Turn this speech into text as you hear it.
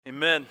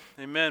Amen.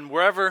 Amen.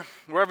 Wherever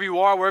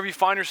you are, wherever you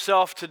find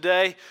yourself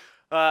today,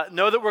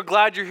 know that we're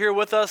glad you're here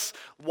with us,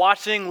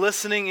 watching,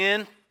 listening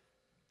in.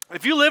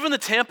 If you live in the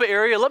Tampa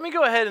area, let me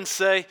go ahead and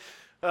say,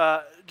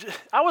 I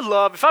would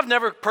love, if I've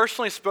never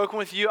personally spoken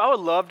with you, I would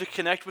love to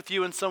connect with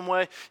you in some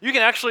way. You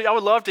can actually, I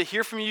would love to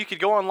hear from you. You could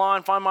go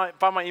online, find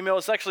my email.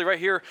 It's actually right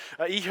here,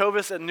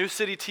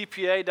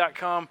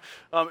 ehovis@newcitytpa.com.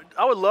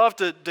 I would love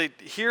to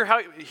hear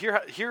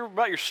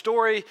about your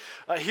story,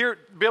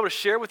 be able to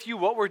share with you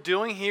what we're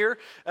doing here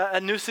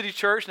at New City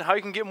Church and how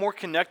you can get more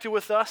connected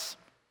with us.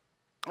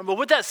 But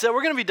with that said,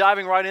 we're going to be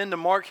diving right into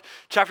Mark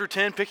chapter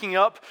 10, picking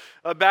up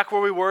back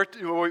where we were,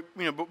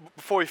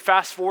 before we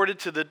fast forwarded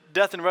to the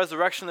death and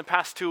resurrection the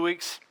past 2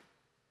 weeks.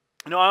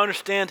 I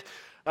understand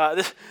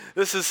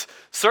this is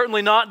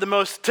certainly not the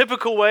most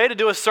typical way to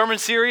do a sermon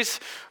series,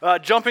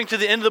 jumping to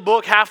the end of the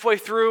book halfway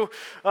through.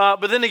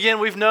 But then again,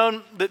 we've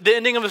known the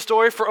ending of the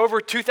story for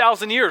over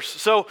 2,000 years.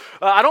 So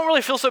I don't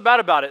really feel so bad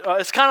about it.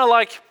 It's kind of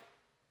like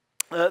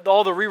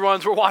all the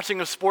reruns we're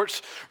watching of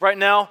sports right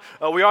now.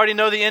 We already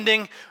know the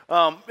ending.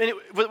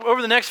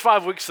 Over the next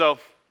 5 weeks, though,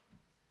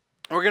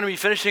 we're going to be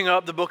finishing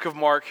up the book of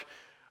Mark.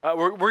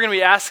 We're going to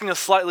be asking a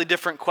slightly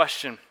different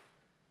question.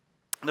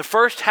 The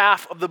first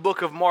half of the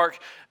book of Mark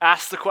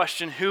asks the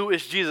question, who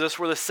is Jesus?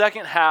 Where the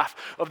second half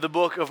of the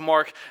book of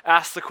Mark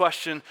asks the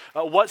question,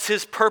 what's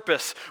his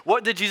purpose?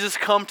 What did Jesus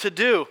come to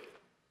do?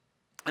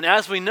 And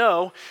as we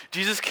know,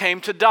 Jesus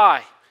came to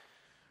die.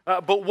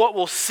 But what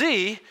we'll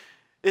see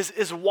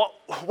is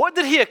what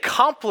did he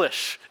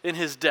accomplish in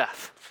his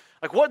death?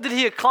 Like, what did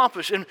he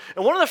accomplish? And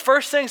one of the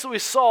first things that we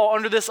saw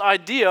under this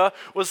idea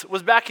was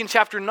back in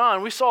chapter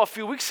 9. We saw a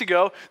few weeks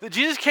ago that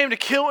Jesus came to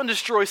kill and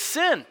destroy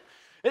sin.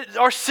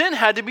 Our sin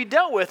had to be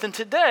dealt with. And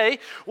today,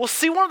 we'll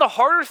see one of the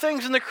harder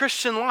things in the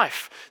Christian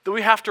life that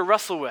we have to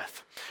wrestle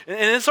with. And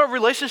it's our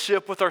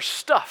relationship with our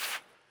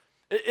stuff.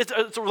 It's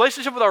a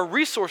relationship with our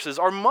resources,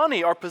 our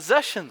money, our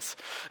possessions.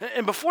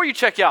 And before you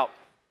check out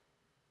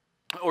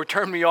or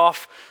turn me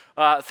off,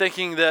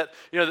 thinking that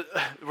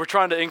we're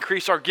trying to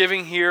increase our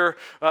giving here.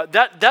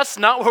 That's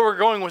not where we're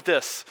going with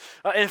this.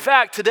 In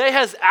fact, today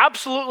has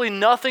absolutely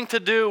nothing to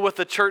do with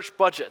the church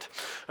budget.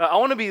 I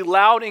want to be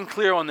loud and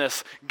clear on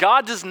this.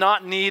 God does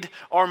not need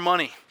our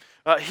money.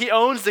 He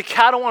owns the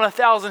cattle on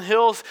 1,000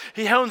 hills.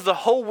 He owns the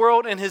whole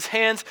world in his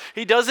hands.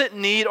 He doesn't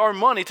need our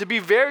money. To be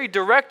very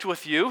direct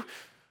with you,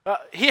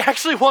 he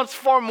actually wants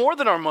far more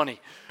than our money.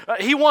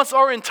 He wants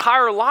our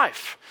entire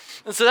life.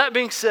 And so that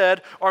being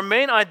said, our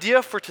main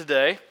idea for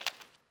today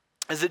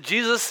is that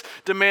Jesus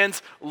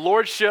demands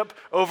lordship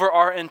over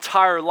our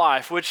entire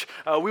life, which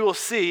we will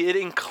see it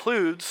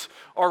includes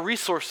our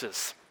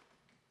resources.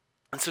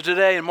 And so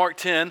today in Mark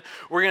 10,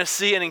 we're going to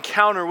see an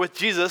encounter with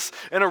Jesus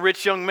and a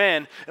rich young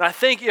man. And I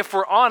think if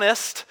we're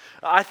honest,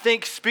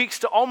 speaks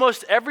to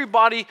almost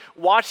everybody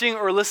watching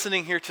or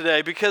listening here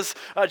today, because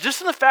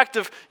just in the fact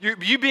of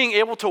you being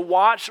able to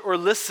watch or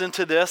listen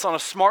to this on a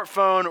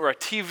smartphone or a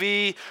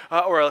TV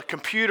or a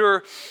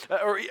computer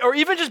or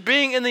even just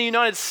being in the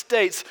United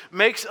States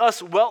makes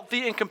us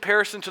wealthy in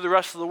comparison to the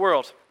rest of the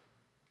world.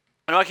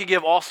 I could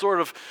give all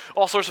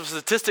sorts of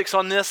statistics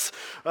on this,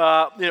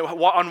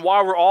 on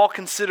why we're all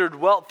considered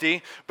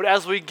wealthy. But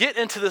as we get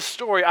into this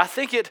story, I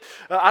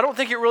don't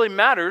think it really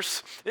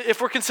matters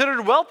if we're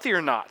considered wealthy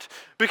or not,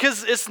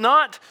 because it's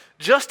not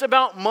just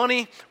about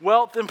money,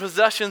 wealth, and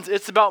possessions.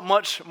 It's about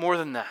much more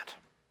than that.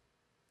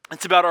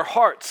 It's about our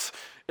hearts.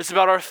 It's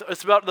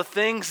about the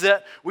things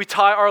that we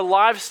tie our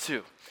lives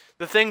to.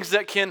 The things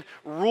that can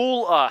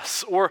rule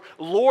us or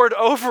lord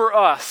over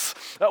us,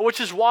 which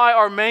is why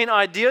our main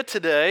idea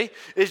today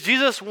is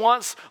Jesus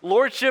wants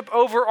lordship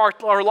over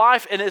our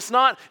life, and it's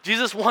not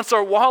Jesus wants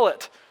our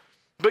wallet.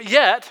 But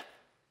yet,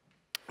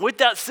 with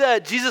that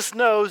said, Jesus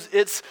knows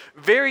it's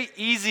very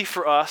easy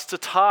for us to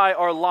tie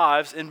our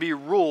lives and be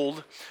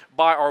ruled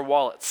by our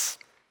wallets.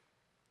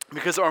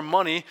 Because our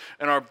money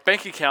and our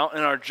bank account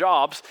and our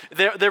jobs,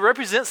 they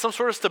represent some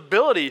sort of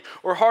stability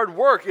or hard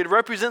work. It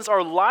represents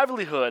our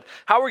livelihood,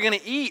 how we're going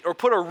to eat or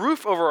put a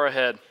roof over our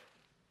head,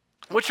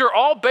 which are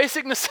all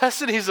basic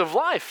necessities of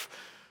life.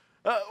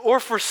 Or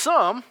for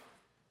some,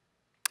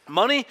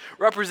 money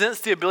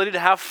represents the ability to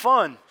have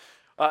fun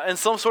and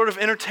some sort of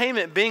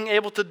entertainment, being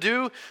able to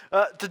do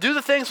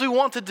the things we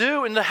want to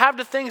do and to have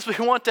the things we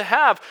want to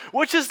have,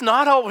 which is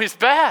not always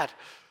bad.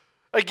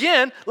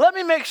 Again, let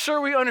me make sure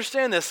we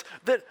understand this,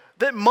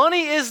 that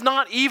money is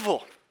not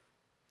evil.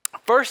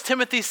 1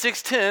 Timothy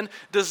 6:10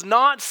 does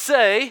not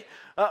say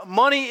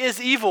money is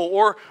evil,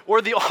 or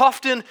the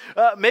often,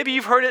 maybe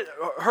you've heard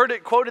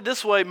it quoted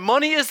this way,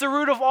 money is the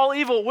root of all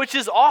evil, which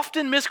is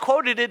often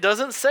misquoted. It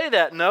doesn't say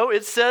that. No,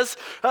 it says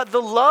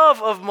the love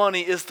of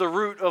money is the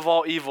root of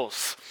all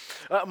evils.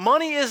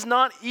 Money is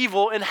not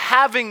evil, and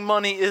having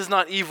money is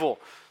not evil.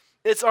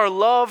 It's our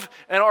love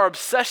and our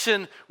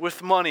obsession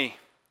with money.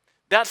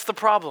 That's the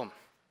problem.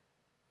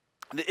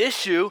 The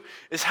issue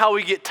is how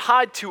we get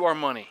tied to our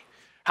money,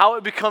 how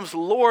it becomes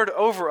lord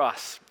over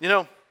us.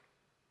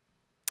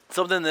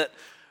 Something that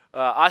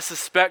I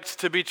suspect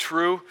to be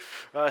true,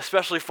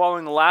 especially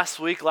following the last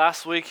week.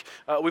 Last week,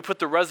 we put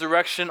the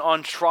resurrection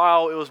on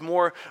trial. It was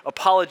more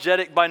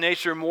apologetic by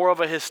nature, more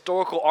of a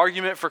historical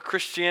argument for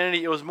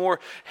Christianity. It was more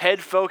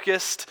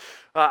head-focused.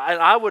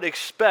 And I would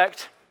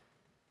expect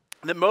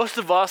that most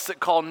of us that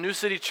call New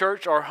City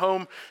Church our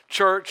home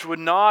church would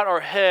nod our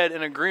head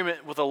in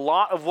agreement with a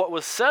lot of what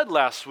was said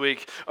last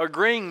week,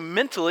 agreeing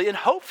mentally, and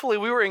hopefully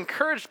we were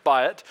encouraged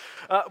by it.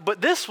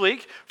 But this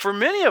week, for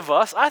many of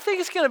us, I think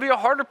it's going to be a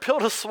harder pill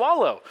to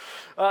swallow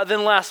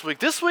than last week.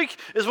 This week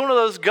is one of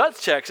those gut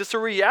checks. It's a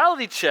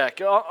reality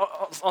check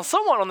on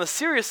somewhat on the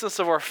seriousness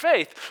of our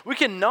faith. We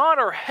can nod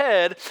our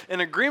head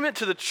in agreement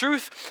to the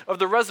truth of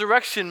the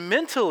resurrection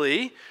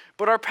mentally,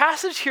 but our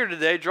passage here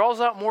today draws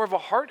out more of a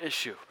heart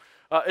issue.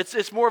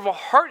 It's more of a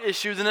heart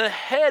issue than a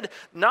head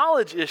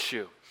knowledge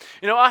issue.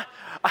 You know, I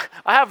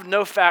have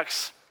no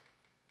facts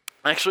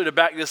actually to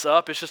back this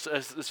up. It's just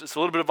it's a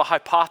little bit of a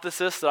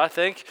hypothesis that I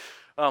think.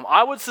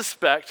 I would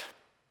suspect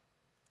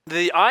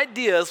the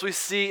ideas we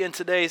see in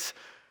today's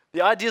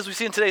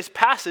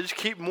passage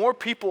keep more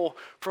people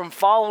from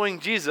following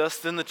Jesus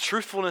than the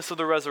truthfulness of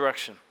the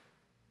resurrection.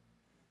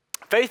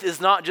 Faith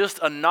is not just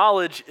a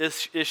knowledge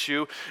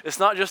issue. It's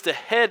not just a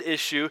head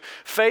issue.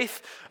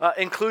 Faith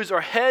includes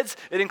our heads,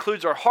 it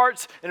includes our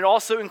hearts, and it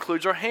also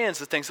includes our hands,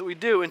 the things that we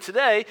do. And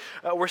today,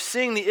 we're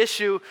seeing the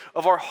issue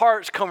of our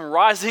hearts come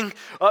rising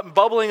up,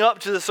 bubbling up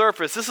to the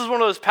surface. This is one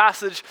of those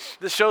passages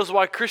that shows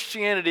why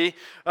Christianity,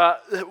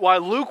 why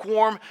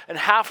lukewarm and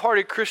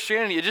half-hearted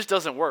Christianity, it just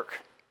doesn't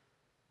work.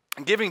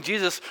 Giving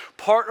Jesus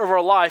part of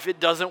our life, it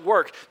doesn't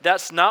work.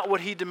 That's not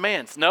what he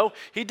demands. No,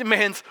 he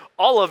demands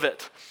all of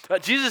it.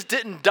 Jesus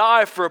didn't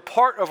die for a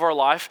part of our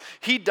life.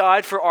 He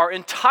died for our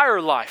entire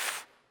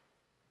life.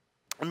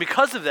 And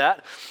because of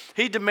that,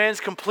 he demands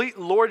complete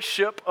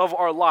lordship of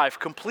our life,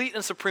 complete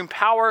and supreme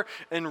power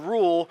and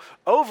rule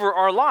over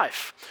our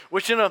life,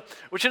 which in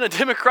a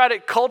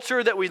democratic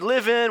culture that we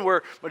live in,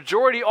 where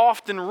majority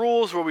often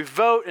rules, where we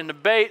vote and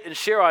debate and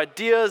share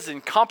ideas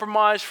and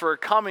compromise for a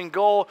common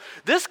goal,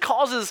 this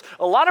causes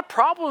a lot of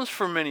problems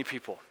for many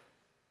people.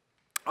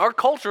 Our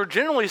culture,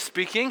 generally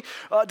speaking,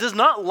 does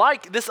not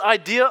like this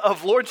idea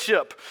of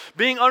lordship,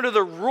 being under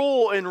the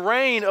rule and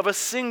reign of a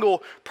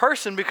single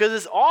person, because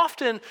it's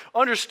often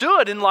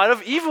understood in light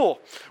of evil,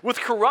 with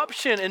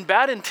corruption and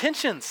bad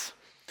intentions.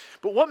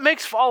 But what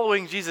makes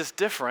following Jesus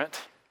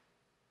different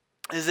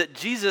is that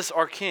Jesus,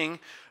 our King,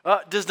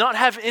 does not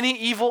have any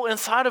evil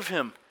inside of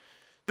him.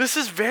 This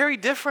is very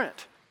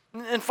different.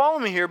 And follow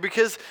me here,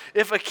 because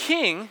if a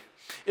king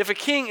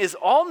is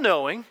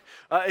all-knowing,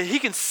 he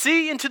can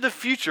see into the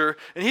future,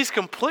 and he's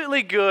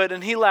completely good,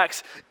 and he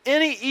lacks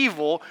any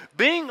evil.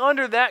 Being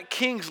under that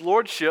king's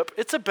lordship,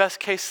 it's a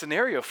best-case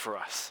scenario for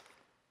us.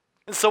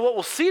 And so what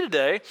we'll see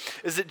today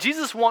is that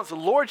Jesus wants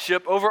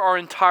lordship over our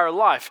entire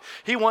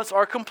life. He wants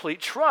our complete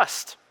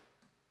trust.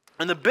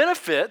 And the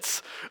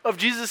benefits of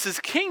Jesus'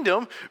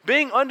 kingdom,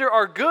 being under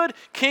our good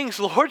king's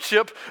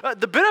lordship,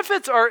 the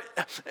benefits are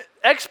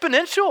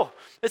exponential.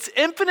 It's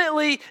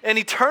infinitely and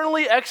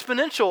eternally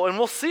exponential. And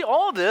we'll see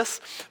all of this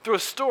through a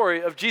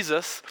story of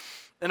Jesus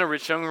and a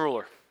rich young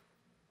ruler.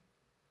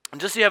 And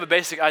just so you have a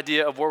basic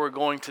idea of where we're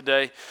going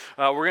today,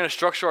 we're going to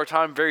structure our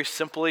time very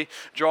simply,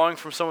 drawing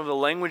from some of the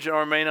language in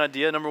our main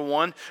idea. Number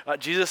one,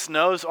 Jesus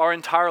knows our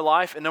entire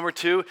life. And number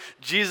two,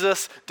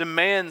 Jesus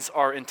demands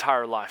our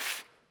entire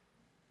life.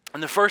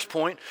 And the first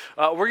point,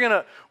 we're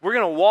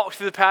gonna walk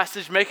through the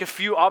passage, make a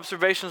few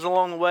observations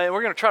along the way, and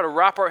we're gonna try to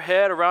wrap our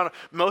head around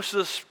most of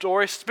the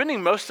story,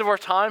 spending most of our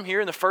time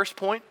here in the first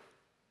point.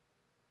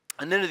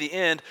 And then at the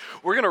end,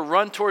 we're gonna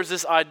run towards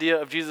this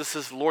idea of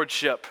Jesus'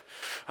 lordship.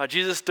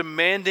 Jesus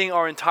demanding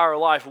our entire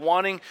life,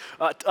 wanting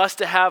us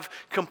to have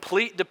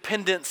complete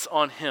dependence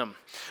on him.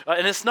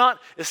 And it's not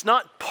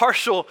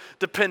partial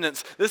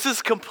dependence. This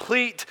is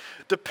complete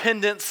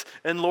dependence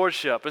and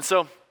lordship. And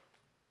so,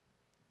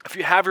 if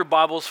you have your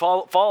Bibles,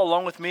 follow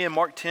along with me in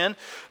Mark 10,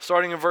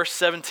 starting in verse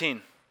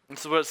 17.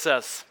 This is what it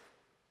says.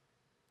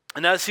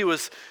 And as he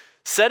was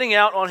setting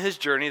out on his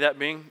journey, that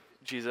being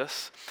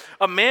Jesus,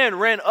 a man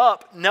ran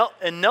up,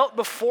 knelt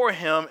before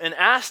him and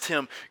asked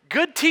him,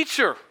 "Good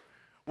teacher,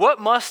 what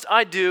must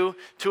I do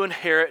to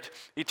inherit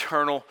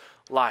eternal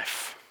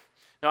life?"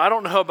 Now, I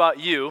don't know about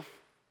you,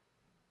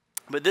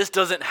 but this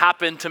doesn't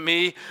happen to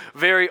me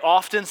very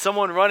often.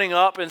 Someone running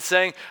up and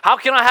saying, "How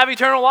can I have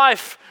eternal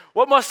life?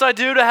 What must I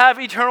do to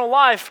have eternal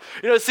life?"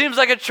 You know, it seems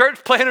like a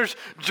church planter's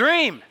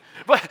dream.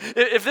 But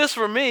if this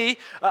were me,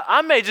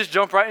 I may just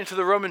jump right into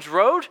the Romans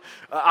road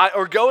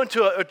or go into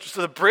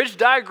the bridge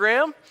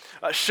diagram,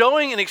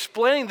 showing and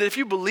explaining that if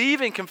you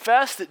believe and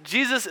confess that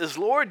Jesus is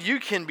Lord, you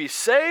can be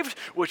saved,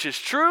 which is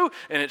true,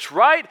 and it's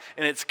right,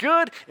 and it's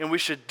good, and we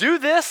should do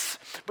this.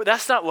 But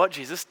that's not what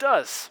Jesus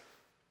does.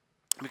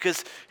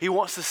 Because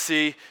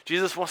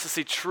Jesus wants to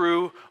see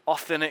true,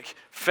 authentic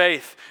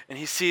faith, and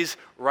he sees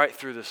right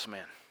through this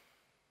man.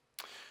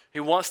 He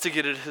wants to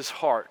get at his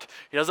heart.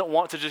 He doesn't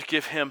want to just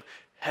give him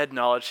head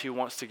knowledge. He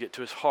wants to get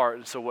to his heart.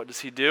 And so what does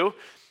he do?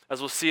 As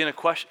we'll see in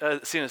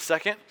a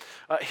second,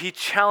 he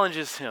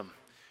challenges him.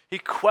 He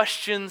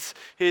questions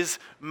his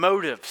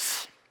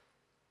motives.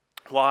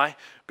 Why?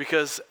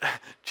 Because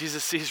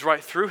Jesus sees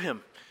right through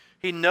him.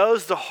 He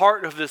knows the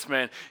heart of this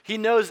man. He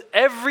knows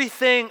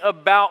everything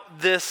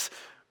about this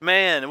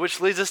man, which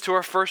leads us to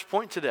our first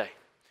point today.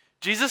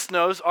 Jesus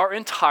knows our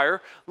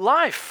entire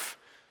life.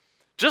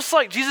 Just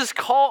like Jesus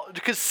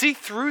could see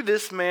through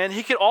this man,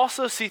 he could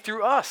also see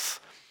through us.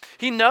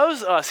 He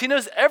knows us. He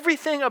knows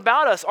everything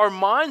about us, our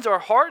minds, our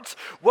hearts,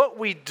 what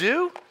we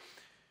do.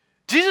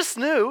 Jesus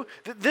knew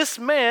that this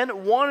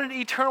man wanted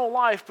eternal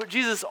life, but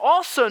Jesus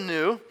also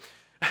knew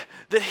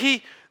that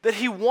he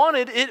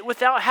wanted it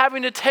without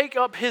having to take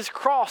up his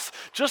cross,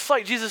 just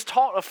like Jesus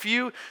taught a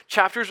few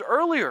chapters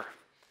earlier.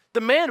 The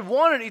man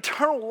wanted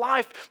eternal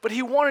life, but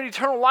he wanted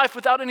eternal life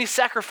without any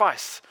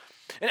sacrifice.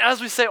 And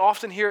as we say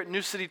often here at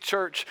New City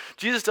Church,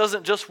 Jesus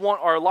doesn't just want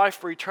our life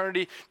for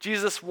eternity,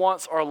 Jesus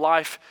wants our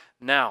life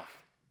now.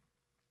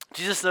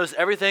 Jesus knows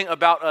everything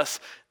about us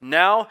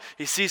now.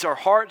 He sees our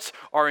hearts,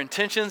 our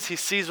intentions. He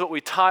sees what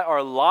we tie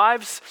our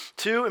lives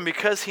to. And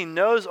because he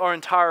knows our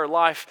entire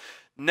life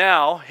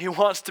now, he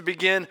wants to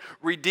begin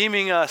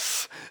redeeming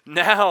us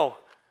now.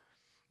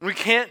 We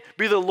can't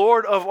be the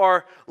Lord of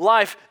our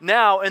life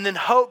now and then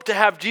hope to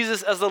have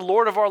Jesus as the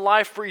Lord of our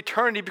life for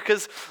eternity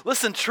because,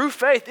 listen, true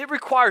faith, it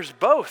requires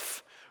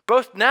both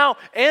now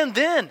and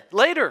then,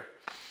 later.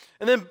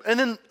 And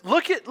then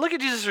look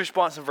at Jesus'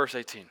 response in verse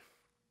 18.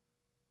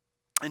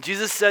 And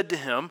Jesus said to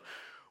him,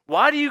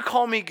 "Why do you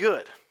call me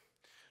good?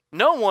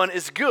 No one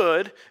is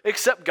good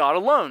except God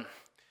alone.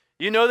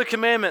 You know the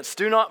commandments: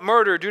 do not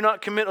murder, do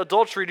not commit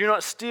adultery, do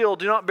not steal,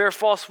 do not bear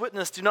false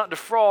witness, do not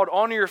defraud,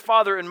 honor your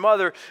father and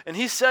mother." And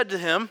he said to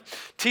him,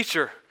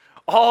 "Teacher,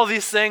 all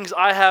these things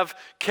I have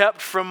kept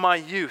from my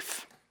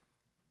youth."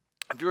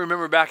 If you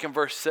remember back in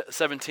verse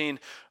 17,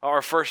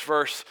 our first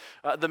verse,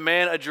 the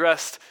man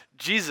addressed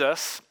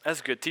Jesus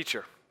as good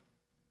teacher.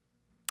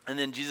 And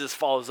then Jesus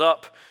follows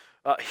up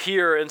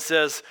here and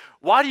says,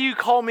 "Why do you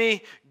call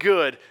me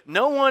good?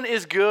 No one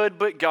is good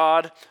but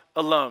God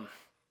alone."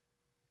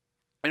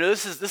 You know,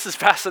 this is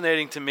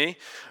fascinating to me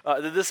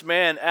that this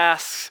man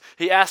asks,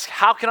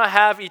 how can I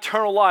have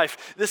eternal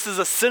life? This is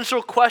a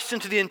central question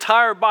to the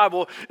entire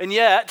Bible, and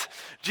yet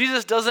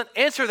Jesus doesn't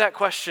answer that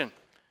question.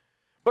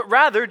 But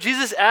rather,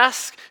 Jesus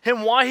asks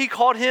him why he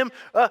called him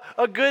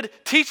a good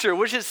teacher,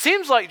 which it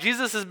seems like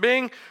Jesus is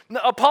being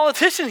a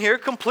politician here,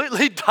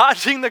 completely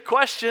dodging the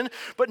question.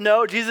 But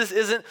no, Jesus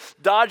isn't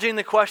dodging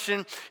the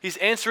question. He's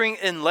answering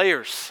in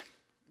layers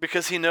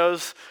because he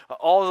knows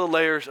all the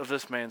layers of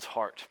this man's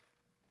heart.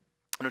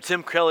 You know,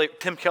 Tim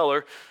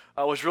Keller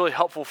was really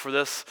helpful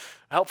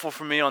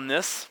for me on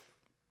this.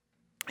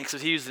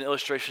 Except he used an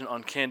illustration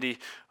on candy.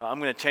 I'm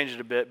going to change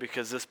it a bit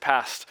because this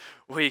past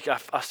week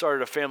I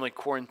started a family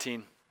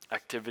quarantine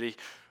activity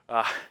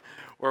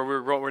where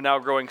we're now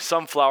growing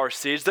sunflower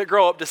seeds that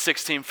grow up to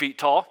 16 feet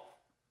tall.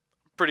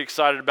 Pretty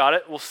excited about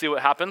it. We'll see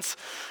what happens.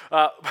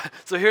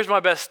 So here's my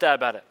best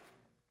stab at it.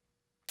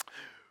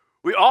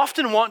 We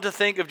often want to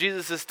think of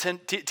Jesus'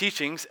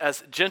 teachings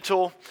as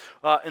gentle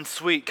and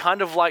sweet,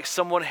 kind of like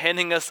someone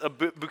handing us a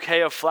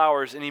bouquet of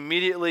flowers and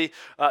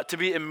to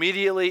be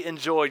immediately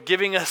enjoyed,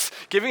 giving us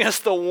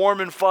the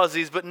warm and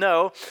fuzzies. But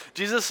no,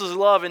 Jesus'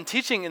 love and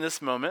teaching in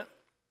this moment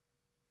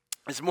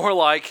is more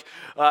like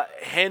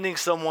handing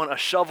someone a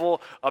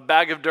shovel, a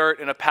bag of dirt,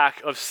 and a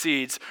pack of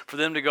seeds for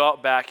them to go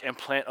out back and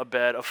plant a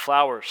bed of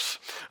flowers.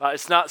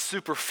 It's not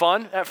super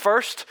fun at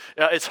first.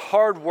 It's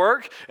hard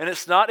work, and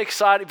it's not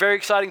very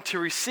exciting to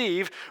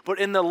receive. But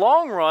in the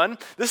long run,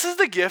 this is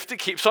the gift that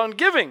keeps on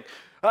giving.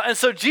 And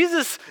so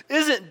Jesus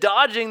isn't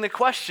dodging the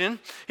question.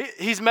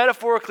 He's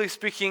metaphorically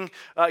speaking,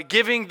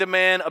 giving the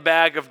man a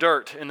bag of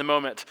dirt in the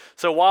moment.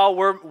 So while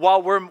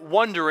we're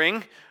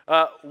wondering,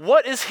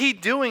 what is he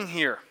doing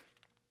here?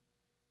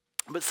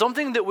 But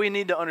something that we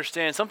need to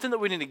understand, something that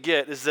we need to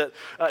get is that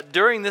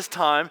during this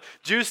time,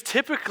 Jews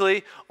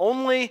typically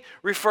only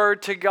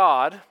referred to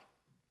God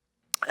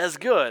as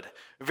good.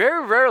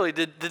 Very rarely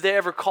did they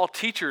ever call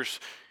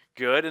teachers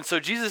good. And so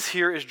Jesus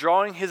here is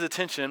drawing his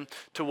attention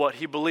to what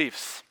he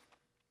believes.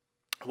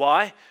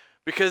 Why?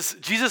 Because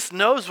Jesus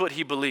knows what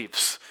he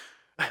believes.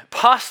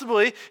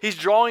 Possibly he's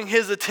drawing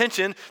his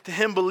attention to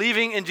him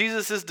believing in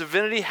Jesus'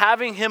 divinity,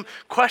 having him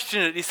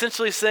question it,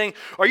 essentially saying,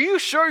 "Are you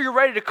sure you're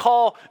ready to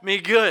call me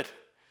good?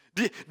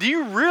 Do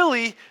you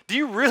really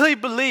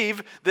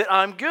believe that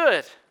I'm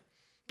good?"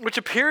 Which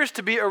appears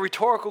to be a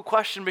rhetorical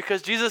question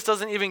because Jesus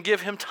doesn't even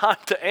give him time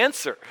to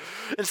answer.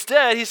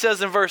 Instead, he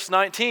says in verse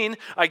 19,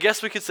 I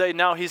guess we could say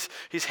now he's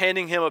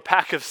handing him a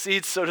pack of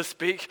seeds, so to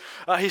speak.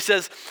 He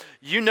says,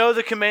 "You know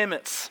the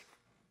commandments."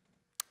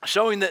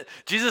 Showing that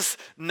Jesus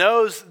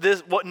knows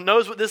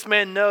what this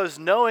man knows,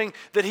 knowing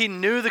that he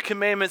knew the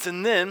commandments.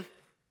 And then,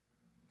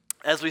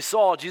 as we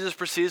saw, Jesus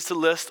proceeds to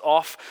list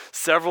off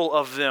several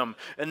of them.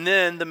 And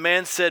then the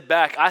man said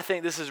back, I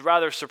think this is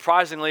rather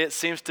surprisingly, it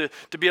seems to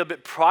be a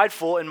bit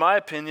prideful in my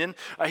opinion.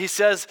 He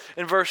says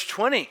in verse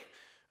 20,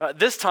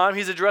 this time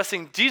he's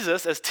addressing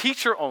Jesus as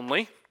teacher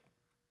only.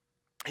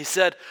 He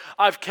said,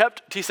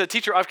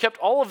 "Teacher, I've kept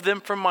all of them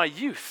from my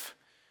youth."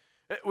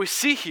 We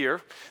see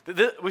here,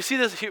 we see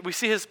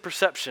his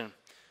perception.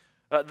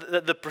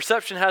 The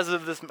perception has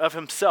of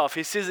himself.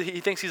 He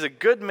thinks he's a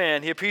good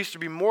man. He appears to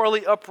be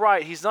morally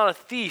upright. He's not a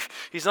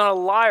thief. He's not a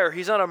liar.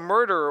 He's not a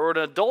murderer or an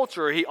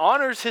adulterer. He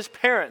honors his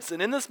parents.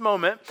 And in this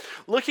moment,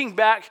 looking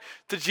back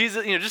to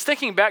Jesus, just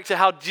thinking back to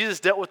how Jesus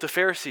dealt with the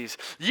Pharisees,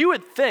 you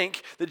would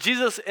think that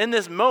Jesus in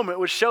this moment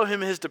would show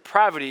him his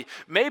depravity,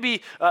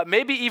 maybe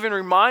even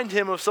remind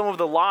him of some of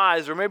the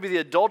lies or maybe the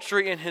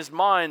adultery in his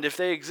mind if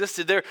they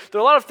existed. There are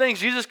a lot of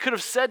things Jesus could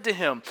have said to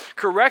him,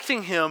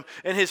 correcting him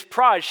in his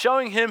pride,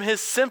 showing him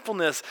his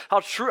sinfulness,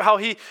 how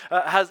he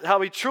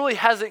truly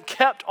hasn't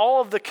kept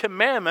all of the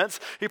commandments.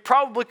 He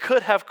probably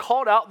could have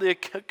called out the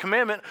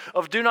commandment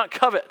of do not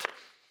covet,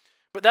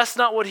 but that's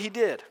not what he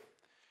did.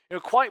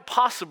 Quite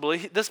possibly,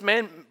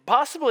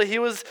 he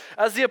was,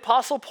 as the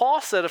Apostle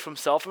Paul said of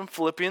himself in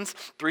Philippians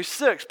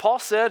 3:6. Paul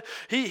said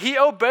he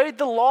obeyed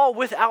the law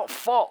without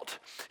fault.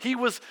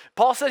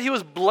 Paul said he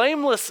was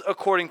blameless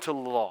according to the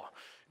law.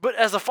 But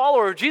as a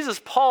follower of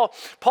Jesus, Paul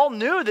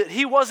knew that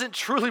he wasn't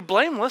truly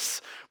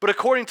blameless, but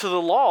according to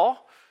the law,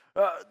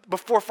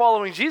 before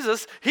following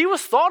Jesus, he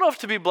was thought of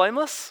to be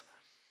blameless.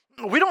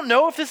 We don't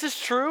know if this is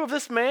true of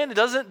this man. It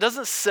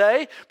doesn't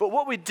say, but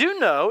what we do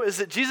know is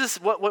that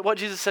what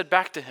Jesus said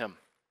back to him.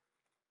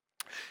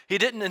 He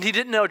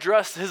didn't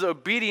address his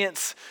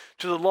obedience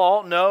to the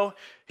law. No,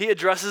 he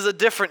addresses a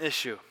different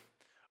issue,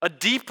 a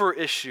deeper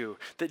issue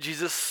that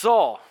Jesus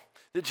saw,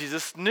 that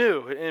Jesus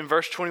knew. In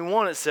verse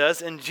 21 it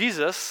says, "And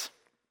Jesus,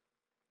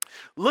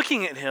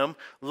 looking at him,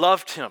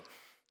 loved him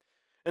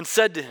and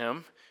said to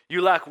him,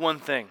 'You lack one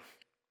thing.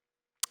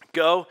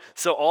 Go,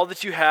 sell all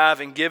that you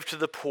have and give to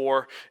the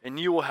poor, and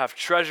you will have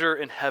treasure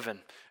in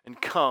heaven. And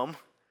come,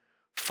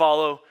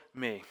 follow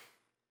me.'"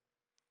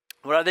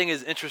 What I think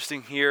is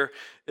interesting here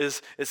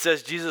is it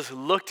says Jesus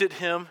looked at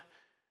him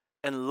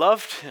and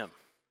loved him.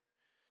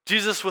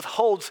 Jesus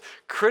withholds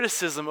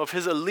criticism of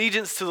his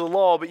allegiance to the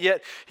law, but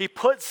yet he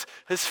puts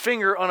his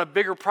finger on a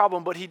bigger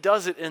problem, but he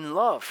does it in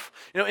love.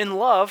 In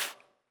love,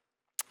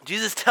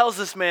 Jesus tells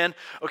this man,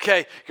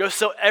 okay, go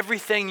sell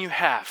everything you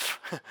have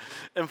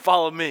and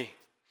follow me.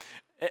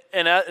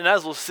 And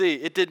as we'll see,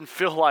 it didn't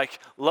feel like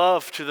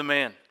love to the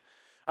man.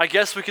 I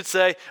guess we could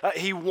say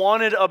he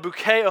wanted a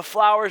bouquet of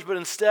flowers, but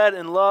instead,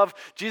 in love,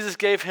 Jesus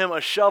gave him a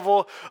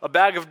shovel, a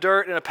bag of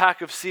dirt, and a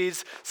pack of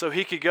seeds so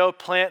he could go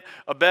plant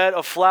a bed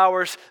of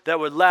flowers that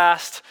would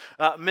last.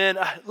 Men,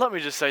 let me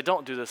just say,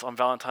 don't do this on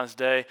Valentine's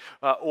Day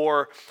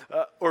or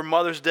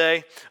Mother's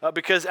Day,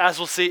 because as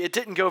we'll see, it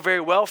didn't go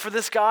very well for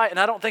this guy, and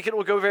I don't think it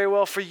will go very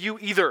well for you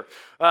either.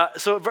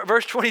 So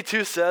verse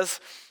 22 says,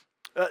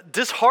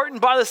 "Disheartened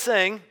by the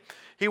saying,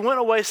 he went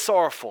away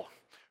sorrowful,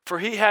 for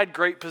he had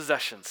great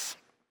possessions."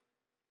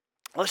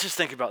 Let's just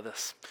think about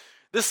this.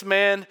 This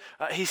man,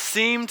 he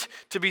seemed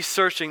to be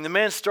searching. The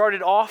man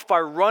started off by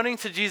running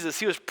to Jesus.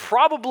 He was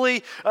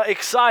probably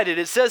excited.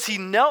 It says he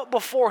knelt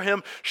before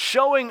him,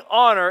 showing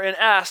honor, and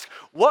asked,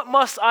 "What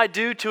must I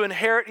do to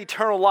inherit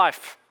eternal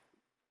life?"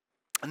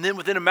 And then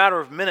within a matter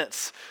of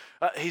minutes,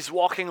 he's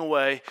walking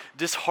away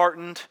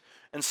disheartened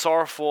and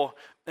sorrowful,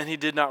 and he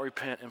did not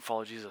repent and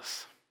follow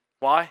Jesus.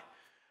 Why?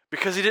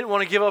 Because he didn't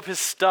want to give up his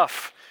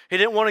stuff. He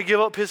didn't want to give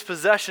up his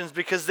possessions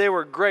because they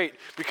were great,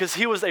 because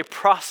he was a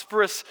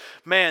prosperous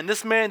man.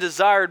 This man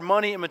desired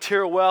money and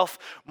material wealth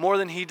more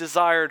than he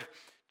desired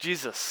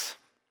Jesus.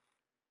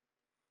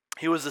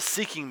 He was a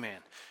seeking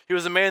man. He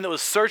was a man that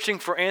was searching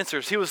for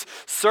answers. He was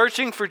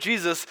searching for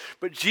Jesus,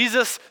 but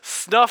Jesus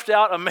snuffed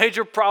out a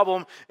major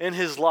problem in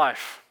his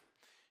life.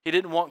 He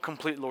didn't want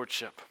complete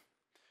lordship.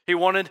 He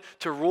wanted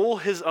to rule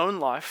his own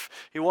life.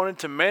 He wanted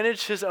to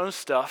manage his own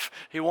stuff.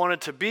 He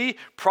wanted to be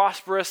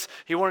prosperous.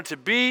 He wanted to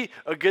be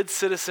a good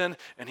citizen,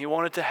 and he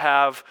wanted to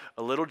have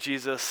a little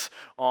Jesus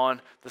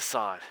on the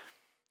side.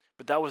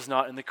 But that was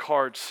not in the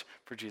cards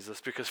for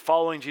Jesus, because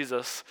following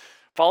Jesus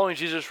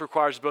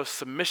requires both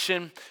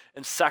submission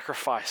and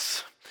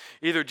sacrifice.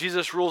 Either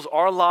Jesus rules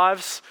our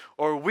lives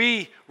or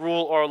we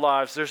rule our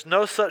lives. There's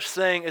no such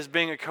thing as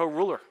being a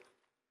co-ruler.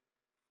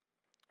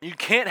 You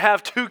can't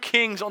have two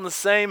kings on the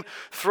same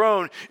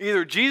throne.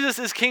 Either Jesus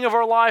is king of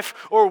our life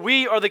or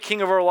we are the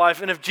king of our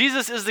life. And if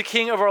Jesus is the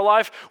king of our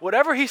life,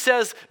 whatever he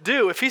says,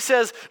 do. If he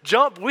says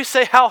jump, we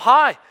say how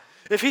high.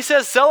 If he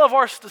says sell all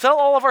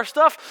of our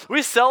stuff,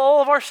 we sell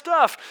all of our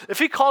stuff. If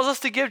he calls us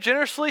to give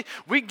generously,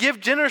 we give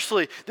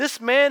generously.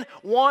 This man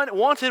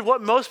wanted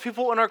what most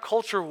people in our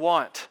culture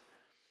want,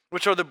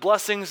 which are the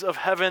blessings of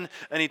heaven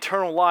and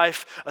eternal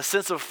life, a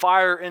sense of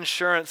fire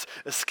insurance,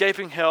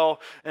 escaping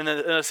hell, and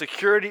a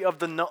security of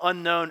the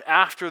unknown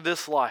after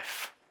this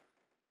life.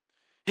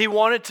 He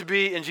wanted to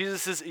be in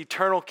Jesus'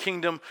 eternal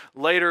kingdom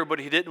later, but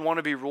he didn't want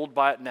to be ruled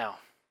by it now,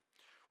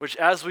 which,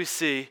 as we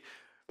see,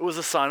 it was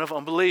a sign of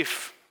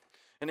unbelief.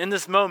 And in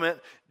this moment,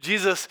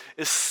 Jesus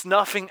is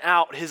snuffing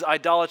out his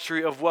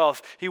idolatry of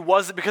wealth.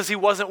 Because he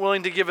wasn't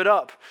willing to give it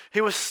up. He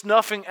was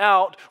snuffing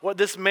out what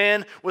this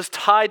man was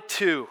tied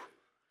to.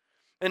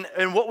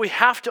 And what we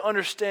have to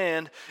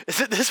understand is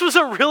that this was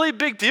a really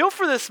big deal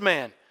for this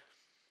man.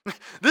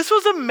 This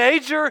was a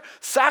major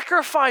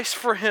sacrifice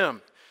for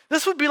him.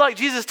 This would be like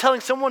Jesus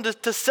telling someone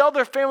to sell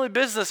their family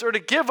business or to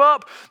give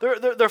up their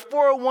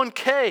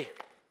 401k.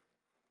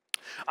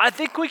 I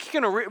think we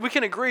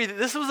can agree that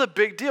this was a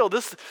big deal.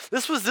 This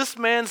was this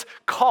man's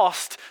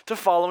cost to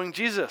following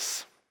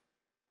Jesus.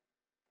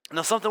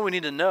 Now, something we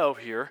need to know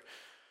here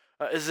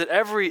is that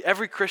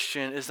every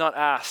Christian is not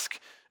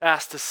asked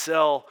to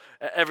sell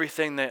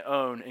everything they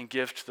own and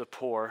give to the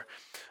poor.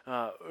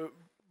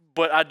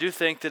 But I do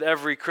think that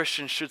every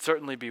Christian should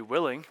certainly be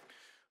willing.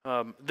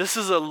 This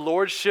is a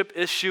lordship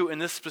issue in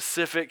this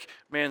specific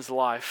man's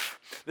life.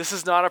 This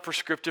is not a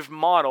prescriptive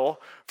model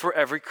for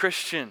every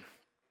Christian.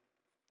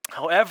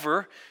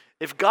 However,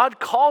 if God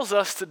calls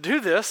us to do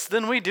this,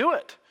 then we do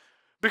it.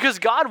 Because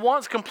God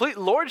wants complete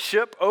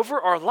lordship over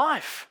our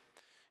life.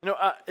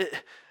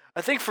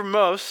 I think for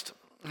most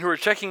who are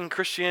checking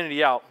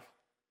Christianity out,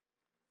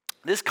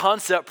 this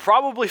concept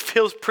probably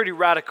feels pretty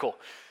radical.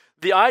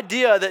 The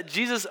idea that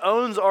Jesus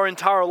owns our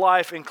entire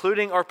life,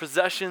 including our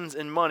possessions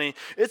and money,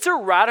 it's a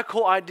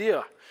radical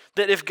idea.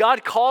 That if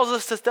God calls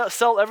us to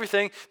sell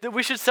everything, that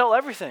we should sell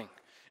everything.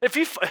 If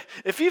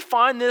you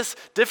find this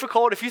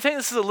difficult, if you think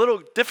this is a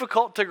little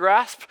difficult to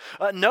grasp,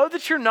 know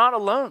that you're not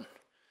alone.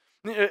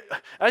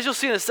 As you'll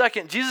see in a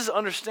second, Jesus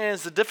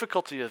understands the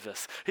difficulty of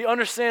this. He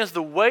understands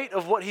the weight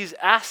of what he's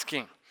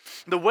asking.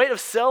 The weight of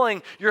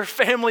selling your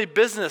family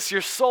business,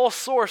 your sole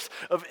source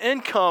of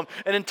income,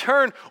 and in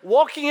turn,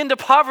 walking into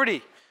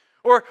poverty.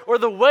 Or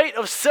the weight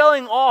of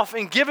selling off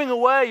and giving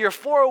away your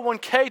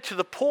 401k to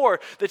the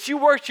poor that you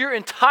worked your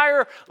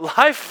entire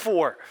life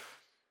for.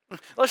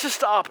 Let's just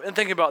stop and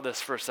think about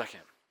this for a second.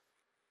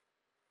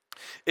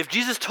 If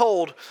Jesus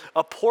told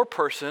a poor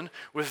person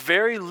with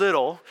very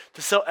little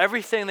to sell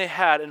everything they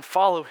had and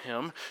follow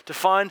him, to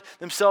find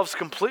themselves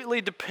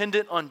completely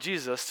dependent on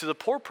Jesus, to the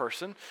poor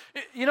person,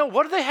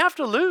 what do they have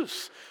to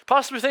lose?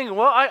 Possibly thinking,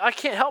 well, I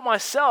can't help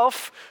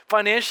myself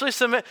financially,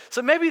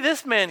 so maybe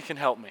this man can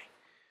help me.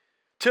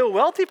 To a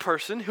wealthy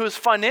person who is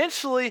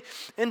financially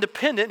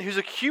independent, who's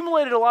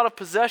accumulated a lot of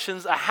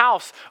possessions, a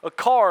house, a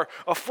car,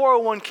 a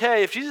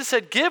 401k, if Jesus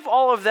said, give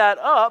all of that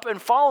up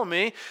and follow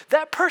me,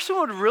 that person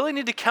would really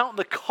need to count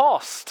the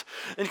cost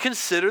and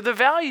consider the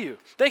value.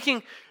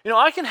 Thinking,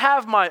 I can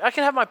have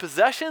my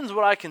possessions,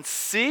 what I can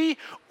see,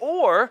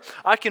 or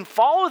I can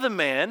follow the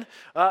man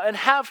and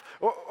have,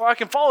 or I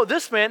can follow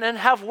this man and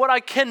have what I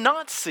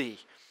cannot see.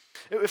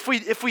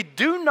 If we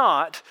do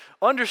not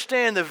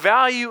understand the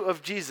value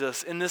of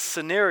Jesus in this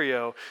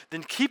scenario,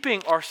 then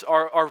keeping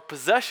our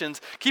possessions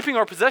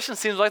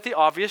seems like the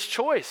obvious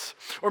choice.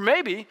 Or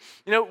maybe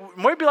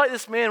like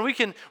this man, we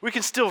can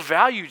still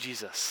value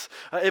Jesus.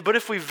 But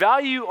if we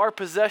value our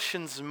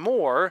possessions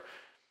more,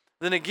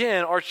 then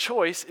again, our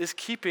choice is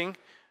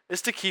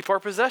to keep our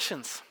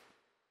possessions.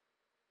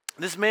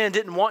 This man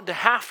didn't want to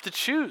have to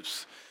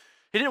choose.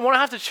 He didn't want to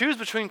have to choose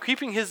between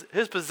keeping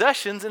his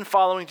possessions and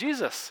following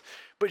Jesus.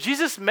 But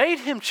Jesus made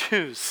him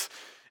choose.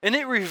 And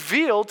it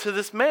revealed to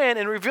this man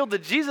and revealed to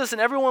Jesus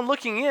and everyone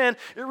looking in,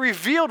 it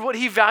revealed what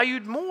he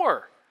valued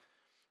more.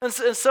 And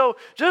so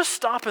just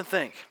stop and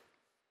think.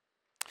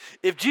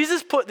 If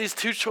Jesus put these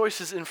two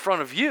choices in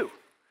front of you,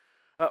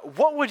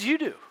 what would you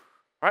do?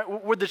 Right?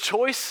 Would the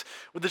choice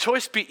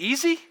be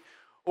easy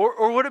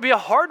or would it be a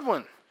hard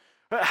one?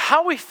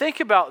 How we think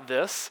about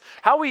this,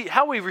 how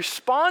we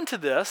respond to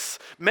this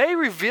may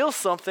reveal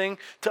something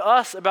to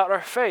us about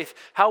our faith,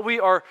 how we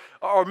are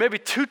maybe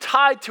too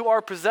tied to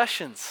our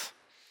possessions.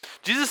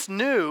 Jesus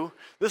knew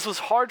this was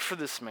hard for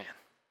this man.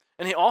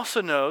 And he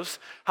also knows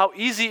how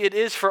easy it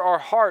is for our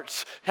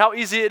hearts, how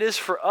easy it is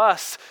for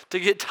us to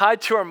get tied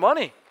to our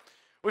money,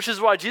 which is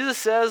why Jesus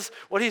says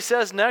what he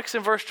says next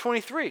in verse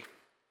 23.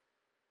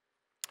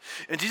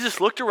 And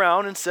Jesus looked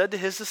around and said to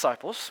his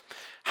disciples,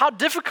 how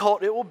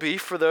difficult it will be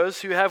for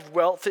those who have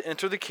wealth to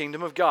enter the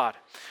kingdom of God.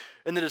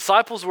 And the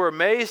disciples were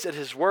amazed at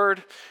his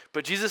word,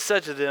 but Jesus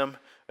said to them,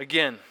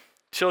 again,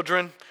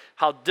 children,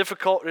 how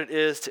difficult it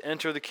is to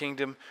enter the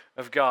kingdom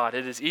of God.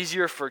 It is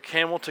easier for a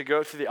camel to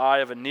go through the eye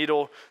of a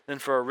needle than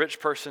for a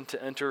rich person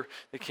to enter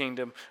the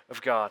kingdom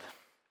of God.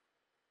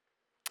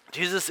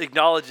 Jesus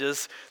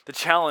acknowledges the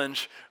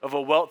challenge of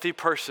a wealthy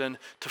person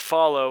to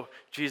follow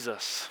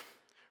Jesus.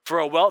 For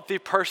a wealthy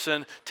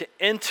person to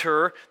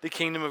enter the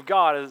kingdom of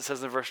God, as it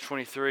says in verse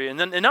 23.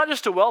 And not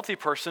just a wealthy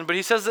person, but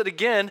he says it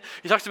again.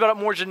 He talks about it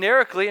more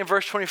generically in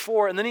verse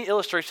 24, and then he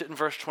illustrates it in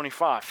verse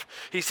 25.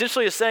 He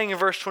essentially is saying in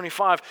verse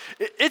 25,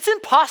 it's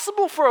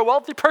impossible for a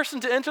wealthy person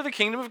to enter the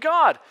kingdom of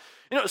God.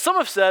 Some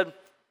have said,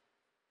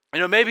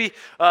 maybe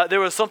there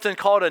was something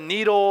called a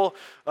needle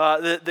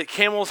that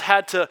camels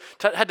had to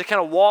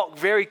kind of walk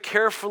very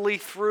carefully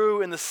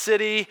through in the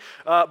city.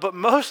 But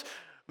most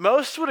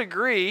would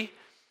agree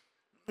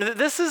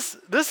this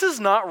is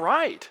not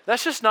right.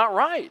 That's just not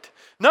right.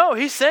 No,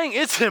 he's saying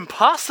it's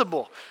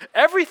impossible.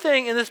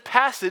 Everything in this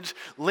passage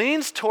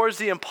leans towards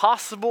the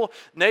impossible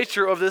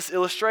nature of this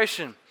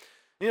illustration.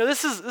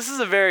 This is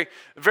a very,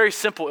 very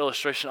simple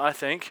illustration, I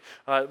think.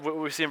 What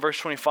we see in verse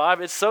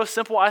 25, it's so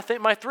simple, I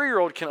think my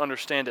 3-year-old can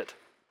understand it.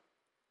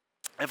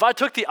 If I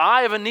took the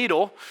eye of a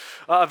needle,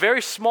 a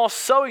very small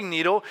sewing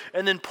needle,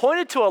 and then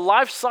pointed to a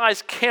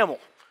life-size camel,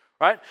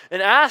 right?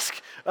 And ask,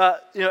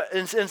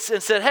 and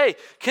said, hey,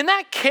 can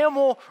that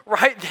camel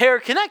right there,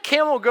 can that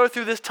camel go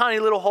through this tiny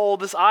little hole,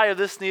 this eye of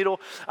this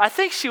needle? I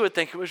think she would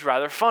think it was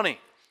rather funny,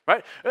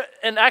 right?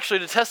 And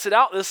actually, to test it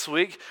out this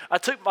week, I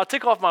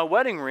took off my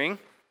wedding ring,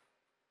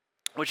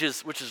 which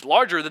is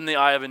larger than the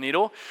eye of a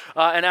needle,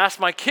 and asked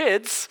my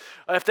kids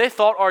if they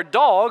thought our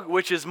dog,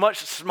 which is much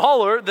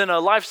smaller than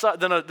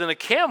a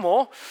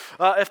camel,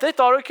 if they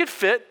thought it could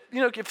fit,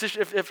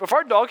 if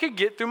our dog could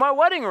get through my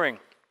wedding ring.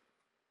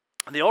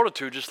 And the older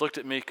two just looked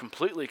at me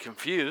completely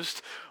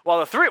confused, while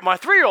my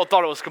 3-year-old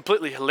thought it was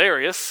completely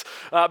hilarious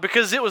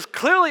because it was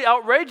clearly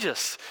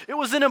outrageous. It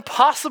was an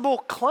impossible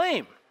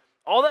claim.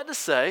 All that to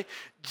say,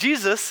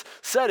 Jesus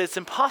said it's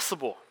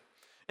impossible.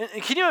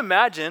 And can you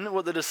imagine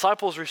what the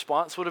disciples'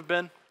 response would have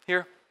been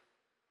here?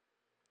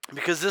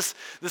 Because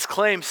this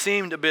claim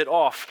seemed a bit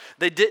off.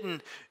 They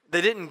didn't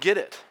get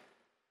it.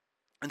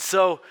 And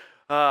so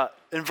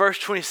in verse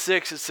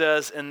 26 it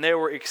says, and they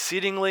were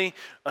exceedingly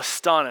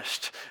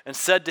astonished and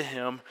said to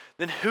him,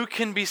 then who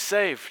can be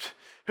saved?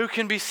 Who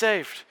can be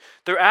saved?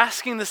 They're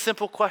asking the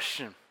simple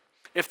question.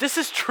 If this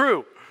is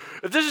true,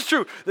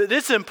 that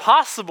it's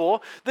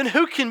impossible, then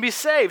who can be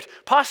saved?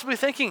 Possibly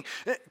thinking,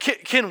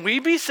 can we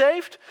be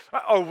saved?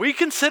 Are we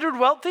considered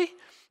wealthy?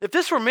 If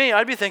this were me,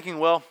 I'd be thinking,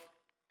 well,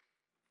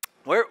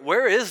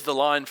 where is the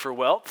line for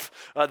wealth?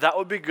 That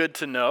would be good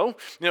to know.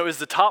 Is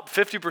the top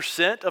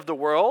 50% of the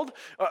world,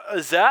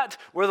 is that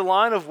where the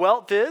line of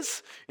wealth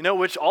is?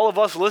 Which all of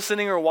us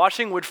listening or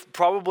watching would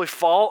probably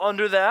fall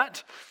under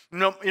that.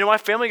 My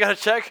family got a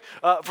check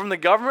from the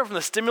government, from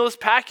the stimulus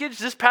package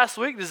this past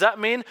week. Does that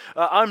mean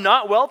I'm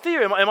not wealthy?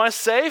 Or am I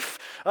safe?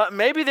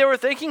 Maybe they were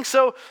thinking,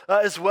 so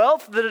is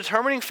wealth the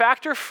determining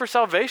factor for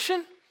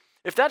salvation?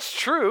 If that's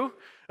true,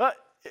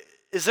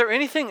 is there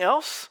anything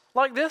else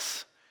like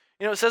this?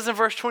 It says in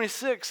verse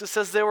 26, it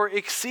says they were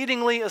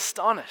exceedingly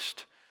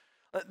astonished.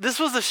 This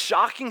was a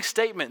shocking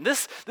statement.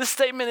 This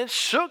statement, it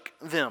shook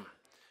them.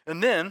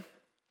 And then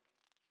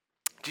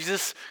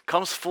Jesus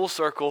comes full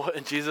circle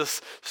and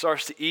Jesus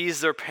starts to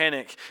ease their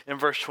panic in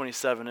verse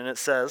 27. And it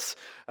says,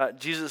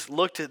 Jesus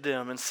looked at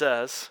them and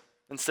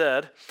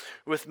said,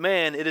 with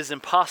man it is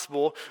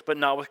impossible, but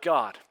not with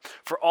God.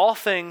 For all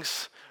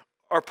things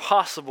are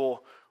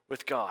possible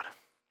with God.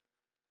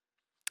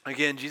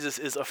 Again, Jesus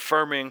is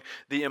affirming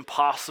the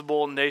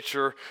impossible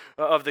nature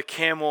of the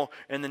camel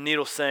and the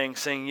needle,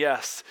 saying,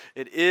 yes,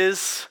 it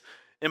is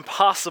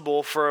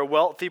impossible for a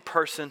wealthy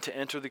person to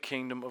enter the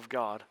kingdom of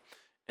God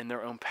in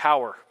their own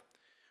power.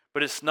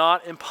 But it's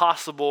not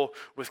impossible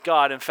with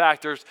God. In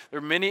fact, there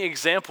are many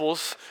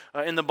examples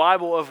in the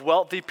Bible of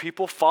wealthy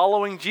people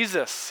following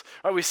Jesus.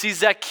 Right, we see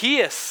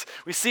Zacchaeus.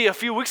 We see a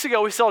few weeks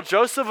ago, we saw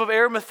Joseph of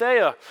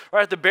Arimathea,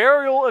 right, at the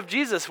burial of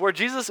Jesus, where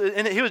Jesus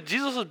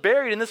was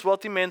buried in this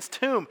wealthy man's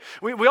tomb.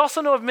 We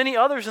also know of many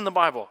others in the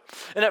Bible.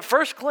 And at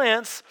first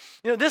glance,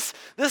 this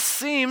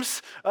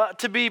seems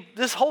to be,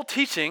 this whole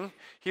teaching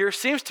here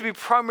seems to be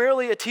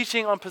primarily a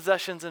teaching on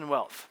possessions and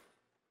wealth,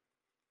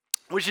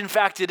 which in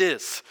fact it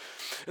is.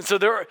 And so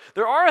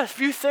there are a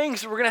few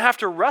things that we're going to have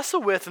to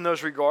wrestle with in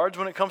those regards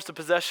when it comes to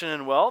possession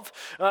and wealth,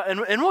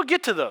 and we'll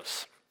get to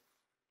those.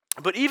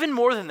 But even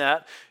more than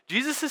that,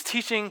 Jesus is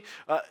teaching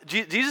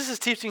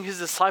his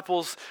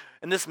disciples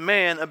and this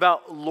man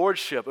about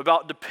lordship,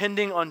 about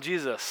depending on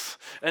Jesus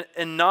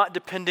and not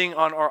depending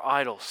on our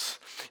idols.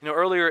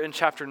 Earlier in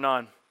chapter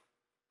 9,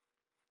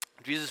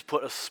 Jesus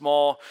put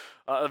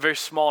a very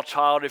small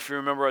child, if you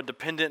remember,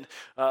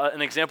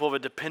 an example of a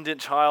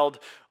dependent child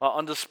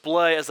on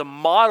display as a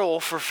model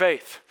for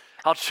faith.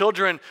 How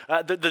children,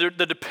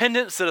 the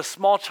dependence that a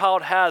small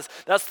child has,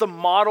 that's the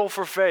model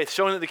for faith,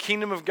 showing that the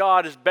kingdom of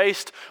God is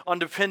based on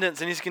dependence.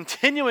 And he's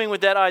continuing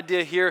with that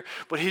idea here,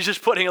 but he's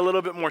just putting a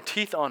little bit more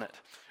teeth on it.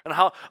 And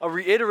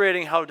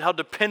reiterating how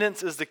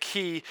dependence is the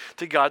key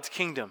to God's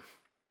kingdom.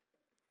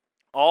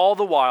 All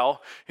the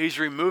while, he's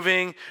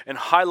removing and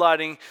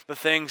highlighting the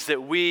things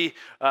that we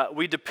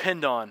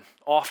depend on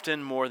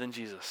often more than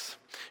Jesus.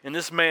 In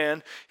this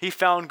man, he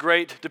found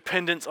great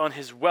dependence on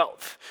his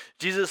wealth.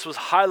 Jesus was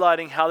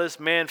highlighting how this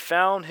man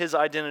found his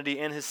identity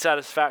and his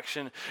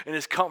satisfaction and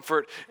his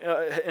comfort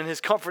in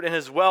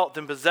his wealth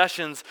and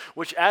possessions,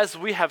 which, as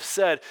we have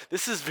said,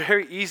 this is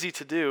very easy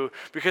to do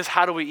because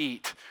how do we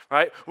eat,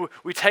 right?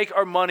 We take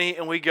our money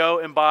and we go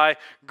and buy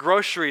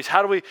groceries.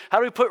 How do we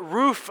put a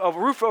roof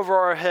over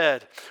our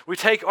head? We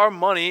take our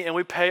money and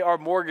we pay our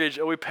mortgage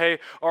or we pay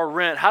our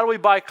rent. How do we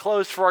buy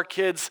clothes for our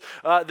kids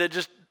that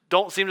just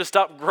don't seem to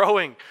stop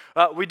growing?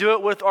 We do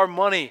it with our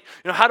money.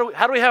 How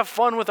do we have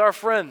fun with our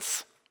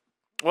friends?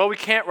 Well, we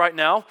can't right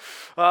now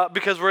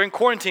because we're in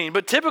quarantine.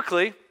 But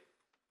typically,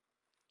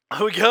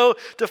 we go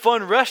to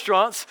fun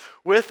restaurants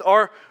with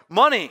our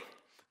money.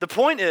 The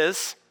point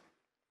is,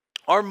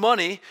 our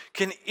money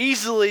can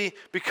easily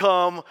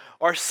become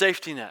our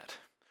safety net.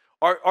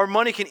 Our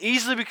money can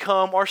easily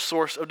become our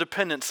source of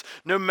dependence,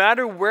 no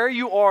matter where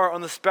you are on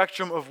the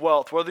spectrum of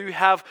wealth, whether you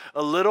have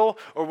a little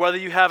or whether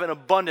you have an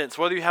abundance,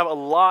 whether you have a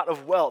lot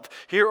of wealth.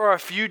 Here are a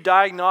few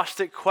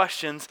diagnostic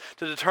questions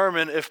to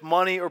determine if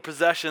money or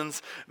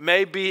possessions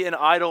may be an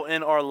idol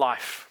in our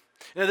life.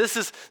 This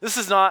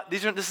is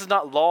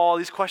not law.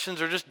 These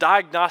questions are just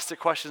diagnostic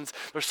questions.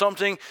 There's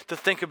something to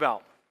think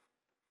about.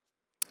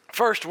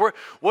 First, where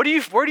do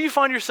you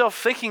find yourself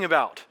thinking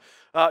about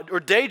or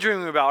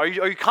daydreaming about?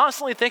 Are you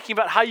constantly thinking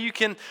about how you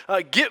can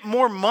get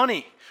more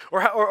money,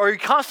 or are you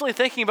constantly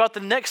thinking about the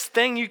next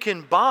thing you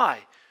can buy?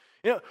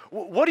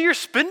 What do your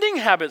spending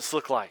habits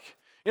look like?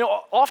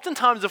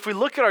 Oftentimes if we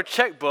look at our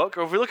checkbook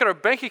or if we look at our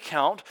bank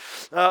account,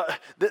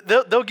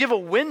 they'll give a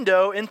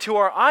window into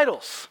our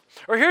idols.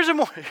 Or here's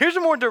a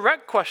more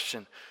direct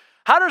question: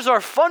 how does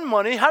our fund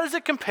money? How does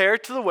it compare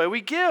to the way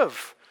we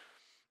give?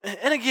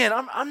 And again,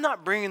 I'm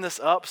not bringing this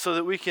up so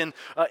that we can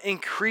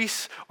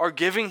increase our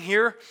giving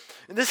here.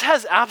 This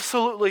has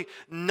absolutely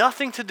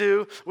nothing to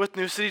do with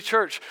New City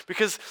Church,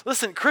 because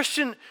listen,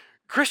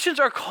 Christians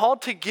are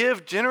called to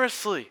give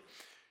generously.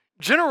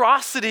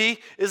 Generosity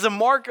is a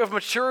mark of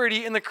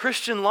maturity in the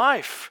Christian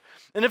life.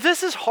 And if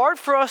this is hard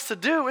for us to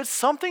do, it's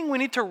something we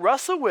need to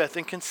wrestle with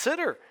and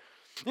consider.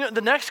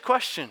 The next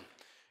question,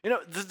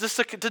 just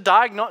to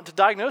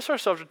diagnose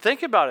ourselves, to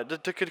think about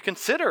it, to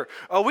consider: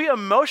 are we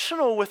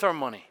emotional with our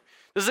money?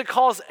 Does it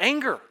cause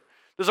anger?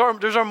 Does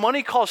our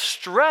money cause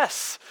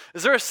stress?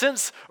 Is there a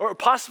sense, or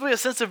possibly a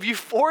sense of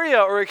euphoria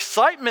or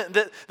excitement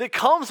that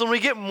comes when we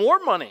get more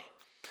money?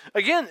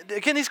 Again,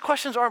 these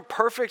questions aren't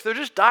perfect. They're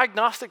just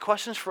diagnostic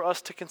questions for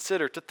us to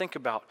consider, to think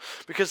about,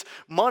 because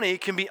money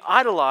can be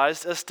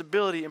idolized as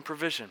stability and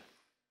provision.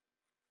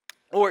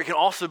 Or it can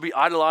also be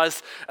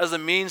idolized as a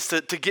means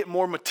to get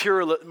more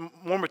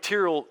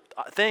material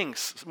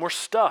things, more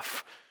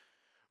stuff.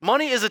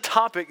 Money is a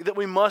topic that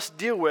we must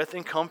deal with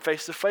and come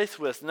face to face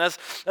with. And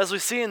as we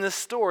see in this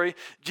story,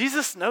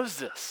 Jesus knows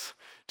this.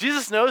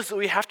 Jesus knows that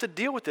we have to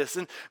deal with this.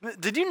 And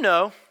did you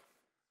know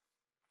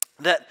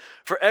that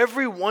for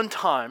every one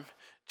time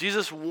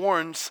Jesus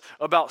warns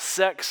about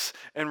sex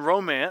and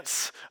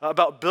romance,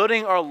 about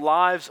building our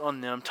lives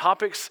on them,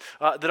 topics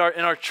that are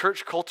in our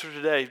church culture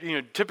today,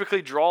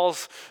 typically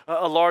draws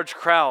a large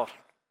crowd.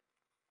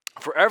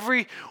 For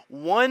every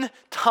one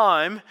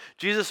time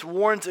Jesus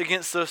warns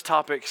against those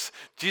topics,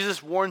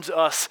 Jesus warns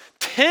us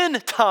 10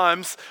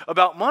 times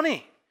about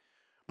money.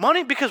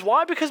 Money, because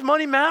why? Because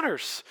money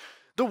matters.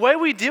 The way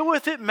we deal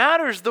with it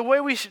matters. The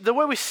way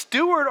we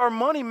steward our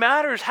money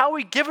matters. How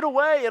we give it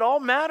away, it all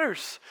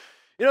matters.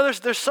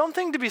 There's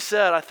something to be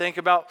said, I think,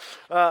 about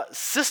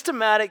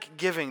systematic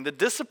giving, the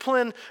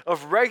discipline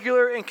of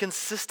regular and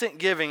consistent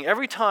giving.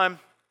 Every time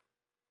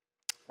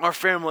our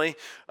family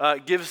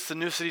gives to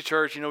New City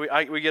Church,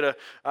 I get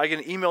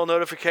an email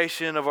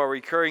notification of our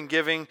recurring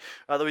giving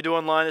that we do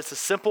online. It's a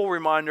simple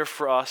reminder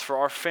for us, for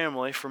our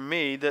family, for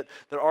me, that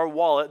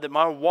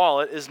my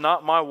wallet is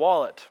not my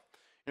wallet.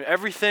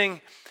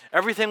 Everything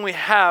we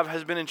have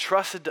has been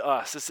entrusted to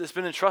us. It's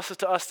been entrusted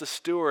to us to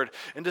steward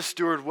and to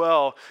steward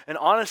well. And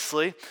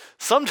honestly,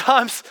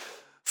 sometimes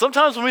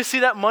when we see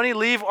that money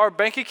leave our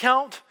bank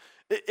account,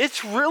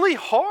 it's really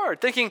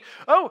hard thinking,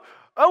 oh,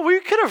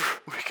 we could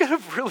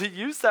have really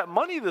used that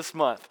money this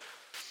month.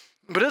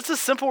 But it's a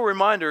simple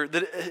reminder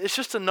that it's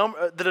just a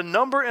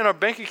number in our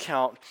bank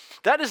account,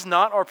 that is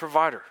not our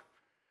provider.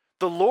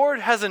 The Lord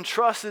has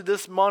entrusted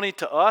this money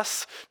to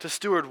us to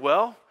steward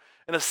well.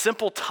 And a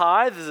simple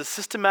tithe is a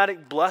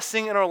systematic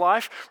blessing in our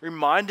life,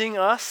 reminding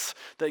us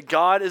that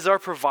God is our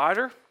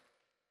provider.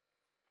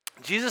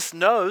 Jesus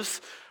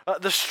knows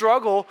the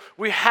struggle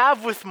we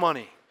have with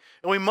money.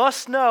 And we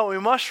must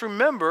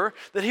remember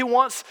that he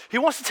wants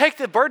to take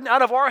the burden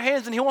out of our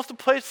hands, and he wants to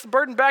place the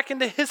burden back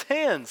into his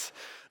hands.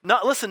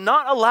 Not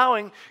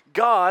allowing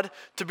God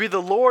to be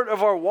the Lord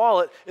of our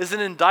wallet is an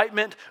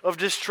indictment of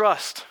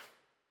distrust.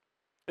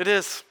 It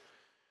is.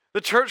 The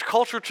church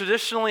culture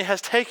traditionally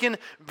has taken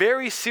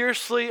very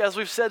seriously, as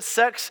we've said,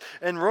 sex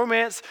and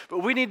romance, but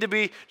we need to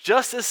be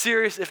just as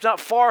serious, if not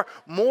far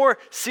more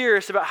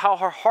serious, about how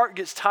our heart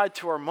gets tied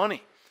to our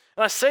money.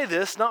 And I say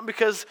this not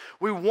because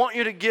we want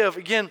you to give.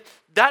 Again,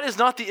 that is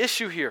not the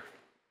issue here.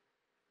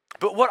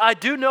 But what I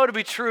do know to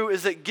be true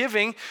is that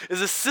giving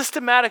is a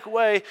systematic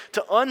way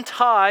to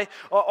untie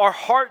our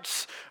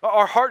hearts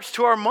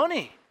to our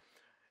money.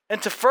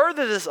 And to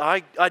further this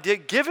idea,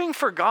 giving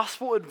for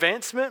gospel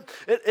advancement,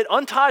 it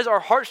unties our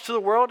hearts to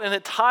the world, and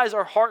it ties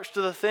our hearts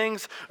to the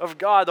things of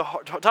God.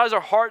 It ties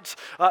our hearts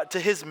to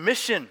his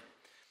mission.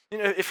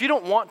 If you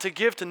don't want to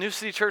give to New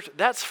City Church,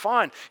 that's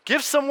fine.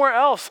 Give somewhere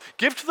else.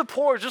 Give to the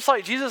poor, just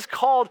like Jesus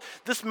called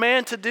this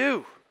man to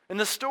do in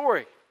the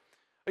story.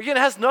 Again,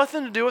 it has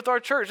nothing to do with our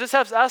church. This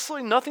has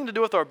absolutely nothing to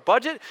do with our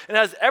budget. It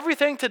has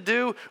everything to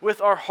do with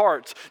our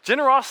hearts.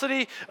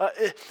 Generosity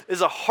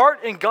is a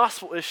heart and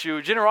gospel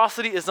issue.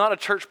 Generosity is not a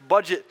church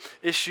budget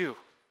issue.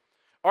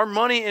 Our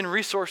money and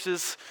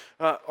resources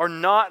are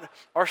not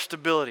our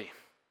stability.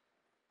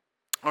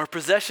 Our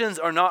possessions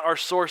are not our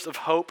source of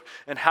hope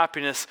and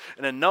happiness,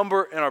 and a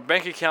number in our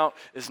bank account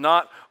is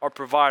not our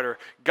provider.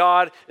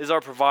 God is our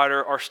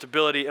provider, our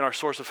stability, and our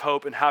source of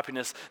hope and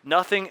happiness.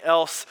 Nothing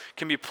else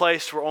can be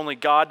placed where only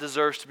God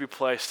deserves to be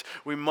placed.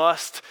 We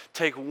must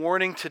take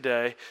warning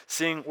today,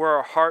 seeing where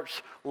our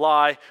hearts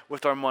lie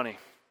with our money.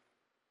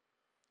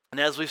 And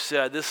as we've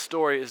said, this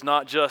story is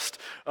not just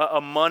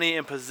about money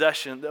and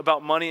possessions.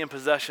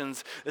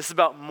 This is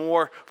about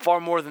far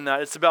more than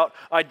that. It's about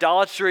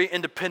idolatry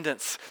and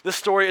dependence. This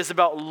story is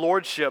about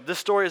lordship. This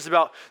story is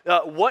about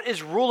what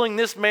is ruling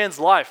this man's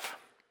life.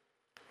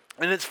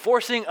 And it's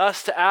forcing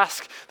us to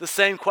ask the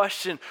same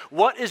question.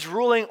 What is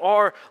ruling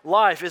our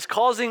life? It's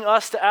causing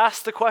us to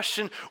ask the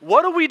question,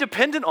 what are we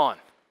dependent on?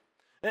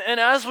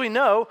 And as we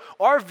know,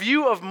 our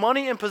view of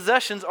money and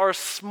possessions are a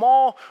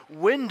small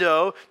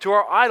window to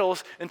our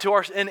idols and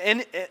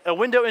a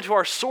window into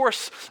our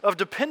source of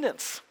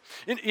dependence.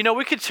 You know,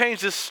 we could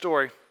change this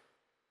story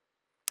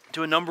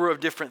to a number of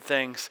different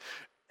things,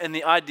 and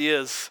the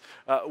ideas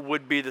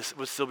would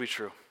still be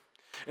true.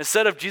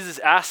 Instead of Jesus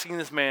asking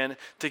this man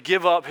to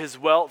give up his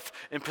wealth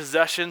and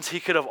possessions,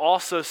 he could have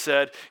also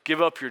said, give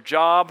up your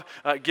job,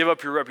 give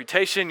up your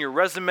reputation, your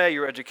resume,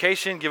 your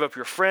education, give up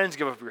your friends,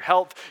 give up your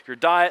health, your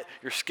diet,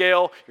 your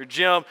scale, your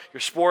gym, your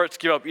sports,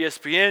 give up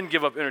ESPN,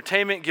 give up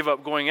entertainment, give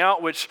up going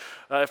out, which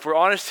if we're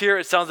honest here,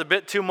 it sounds a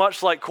bit too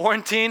much like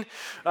quarantine,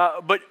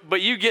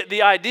 but you get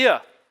the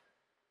idea.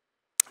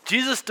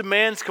 Jesus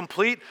demands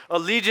complete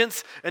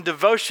allegiance and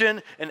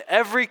devotion in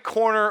every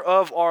corner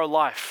of our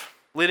life.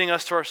 Leading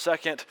us to our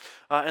second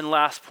and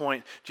last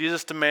point,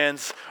 Jesus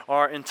demands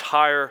our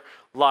entire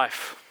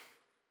life.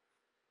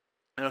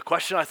 And a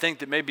question I think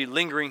that may be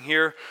lingering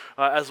here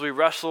as we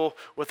wrestle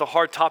with a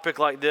hard topic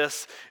like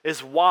this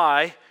is,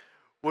 why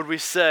would we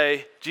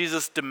say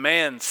Jesus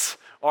demands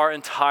our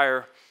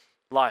entire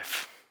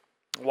life?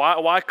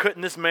 Why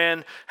couldn't this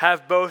man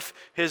have both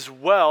his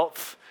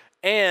wealth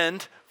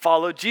and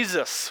follow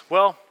Jesus?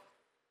 Well,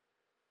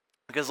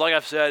 because like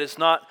I've said, it's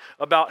not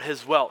about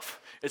his wealth.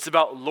 It's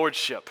about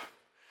lordship.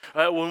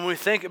 When we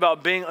think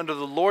about being under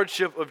the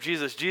lordship of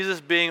Jesus,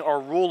 Jesus being our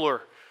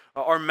ruler,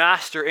 our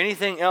master,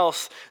 anything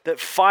else that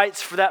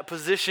fights for that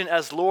position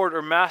as Lord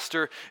or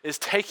master is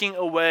taking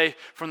away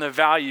from the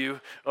value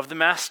of the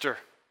master.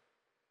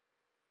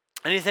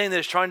 Anything that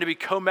is trying to be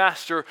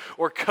co-master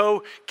or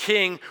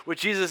co-king with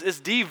Jesus is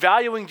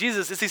devaluing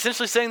Jesus. It's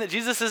essentially saying that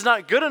Jesus is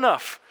not good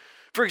enough.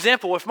 For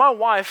example, if my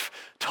wife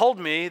told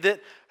me that,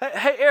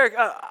 hey Eric,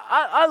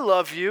 I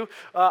love you.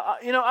 I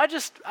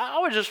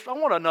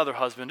want another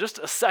husband, just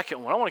a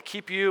second one. I want to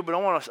keep you, but I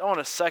want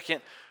a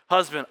second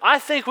husband. I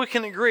think we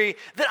can agree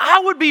that I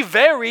would be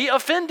very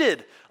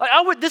offended.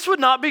 This would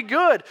not be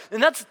good,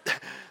 and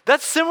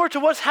that's similar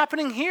to what's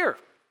happening here.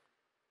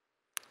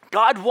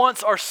 God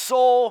wants our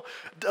soul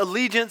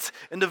allegiance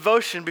and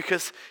devotion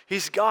because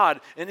he's God.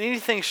 And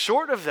anything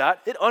short of that,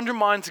 it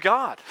undermines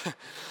God.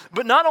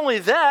 But not only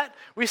that,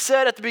 we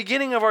said at the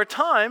beginning of our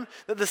time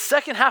that the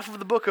second half of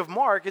the book of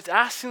Mark is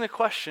asking the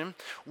question,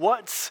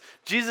 what's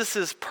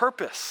Jesus'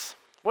 purpose?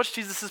 What's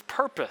Jesus'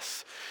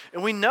 purpose?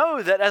 And we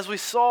know that as we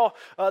saw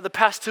the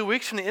past 2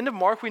 weeks from the end of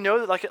Mark, we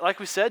know that like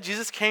we said,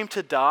 Jesus came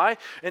to die.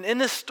 And in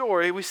this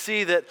story, we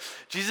see that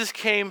Jesus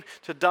came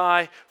to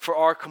die for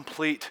our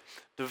complete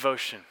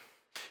devotion.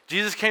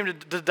 Jesus came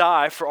to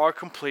die for our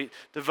complete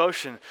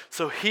devotion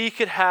so he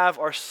could have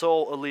our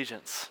soul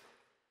allegiance.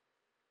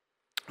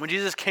 When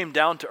Jesus came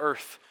down to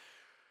earth,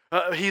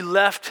 he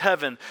left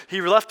heaven. He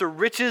left the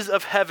riches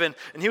of heaven,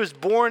 and he was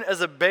born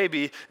as a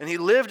baby, and he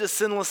lived a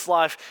sinless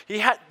life.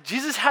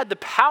 Jesus had the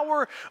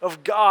power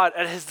of God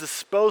at his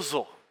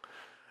disposal.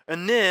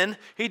 And then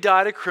he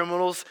died a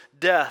criminal's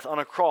death on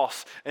a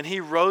cross, and he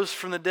rose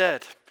from the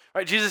dead.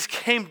 Right, Jesus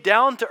came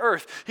down to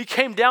earth. He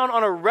came down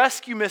on a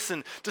rescue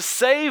mission to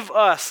save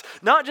us,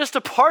 not just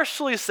to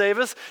partially save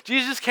us.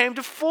 Jesus came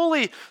to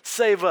fully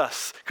save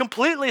us,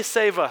 completely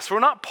save us. We're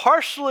not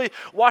partially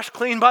washed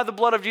clean by the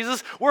blood of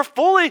Jesus. We're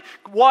fully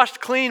washed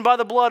clean by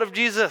the blood of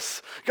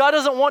Jesus. God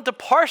doesn't want to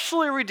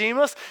partially redeem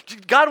us.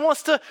 God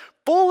wants to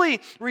fully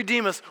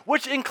redeem us,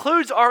 which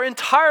includes our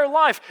entire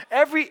life,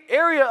 every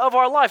area of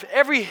our life,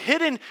 every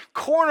hidden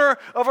corner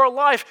of our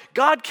life.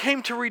 God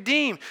came to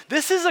redeem.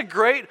 This is a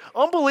great,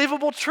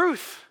 unbelievable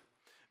truth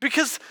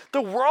because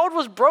the world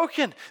was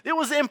broken. It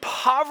was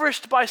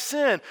impoverished by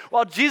sin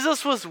while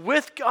Jesus was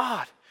with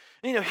God.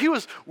 He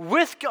was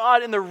with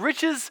God in the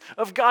riches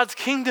of God's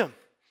kingdom.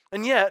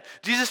 And yet,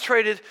 Jesus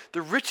traded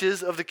the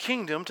riches of the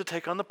kingdom to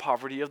take on the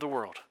poverty of the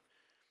world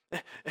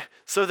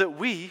so that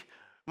we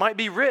might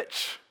be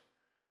rich.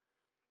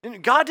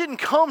 God didn't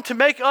come to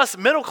make us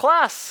middle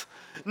class.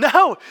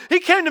 No, he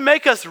came to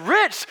make us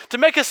rich, to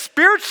make us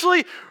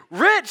spiritually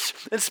rich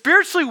and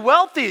spiritually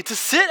wealthy, to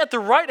sit at the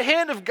right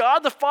hand of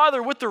God the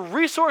Father with the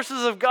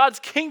resources of God's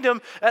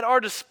kingdom at our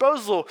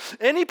disposal.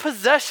 Any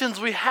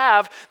possessions we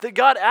have that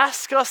God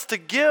asks us to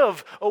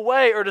give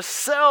away or to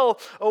sell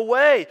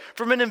away,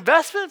 from an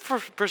investment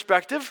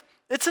perspective,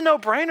 it's a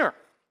no-brainer.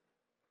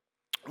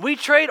 We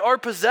trade our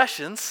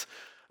possessions,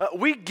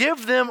 we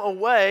give them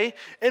away,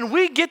 and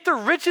we get the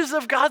riches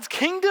of God's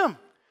kingdom.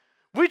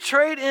 We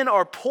trade in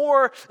our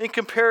poor in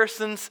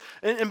comparisons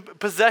and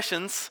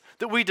possessions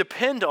that we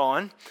depend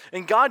on,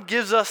 and God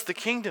gives us the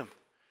kingdom.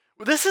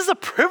 This is a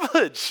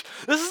privilege.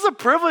 This is a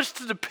privilege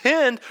to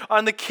depend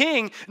on the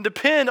king and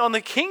depend on the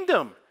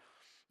kingdom.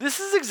 This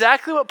is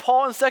exactly what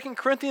Paul in 2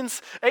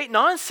 Corinthians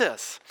 8:9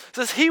 says. It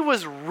says he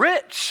was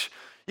rich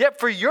Yet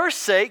for your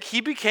sake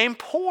he became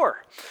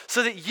poor,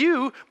 so that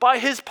you, by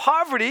his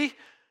poverty,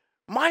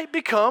 might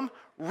become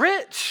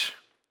rich.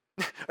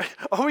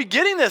 Are we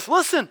getting this?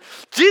 Listen,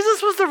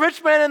 Jesus was the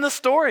rich man in the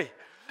story.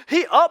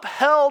 He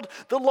upheld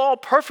the law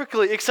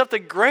perfectly, except the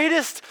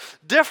greatest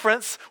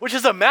difference, which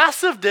is a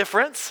massive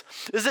difference,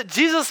 is that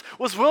Jesus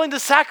was willing to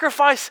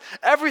sacrifice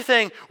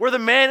everything where the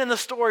man in the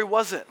story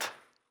wasn't.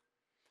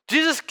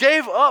 Jesus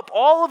gave up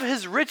all of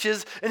his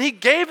riches and he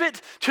gave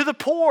it to the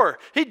poor,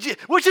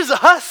 which is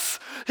us.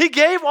 He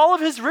gave all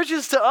of his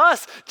riches to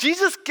us.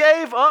 Jesus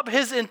gave up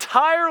his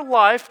entire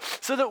life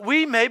so that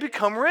we may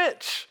become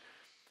rich.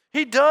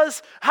 He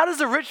does. How does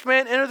a rich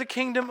man enter the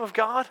kingdom of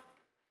God?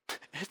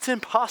 It's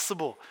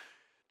impossible.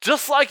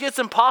 Just like it's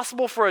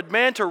impossible for a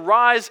man to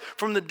rise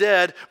from the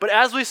dead, but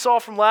as we saw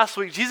from last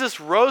week, Jesus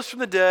rose from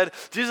the dead.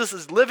 Jesus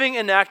is living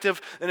and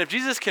active, and if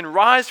Jesus can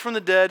rise from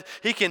the dead,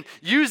 he can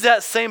use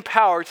that same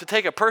power to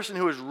take a person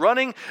who is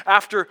running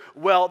after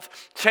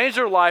wealth, change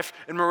their life,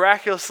 and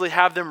miraculously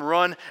have them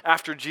run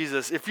after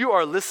Jesus. If you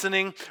are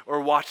listening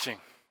or watching,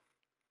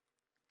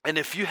 and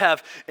if you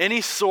have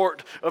any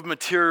sort of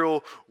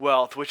material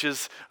wealth, which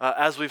is,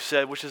 as we've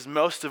said, which is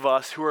most of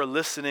us who are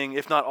listening,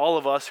 if not all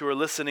of us who are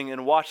listening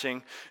and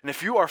watching, and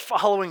if you are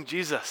following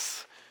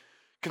Jesus,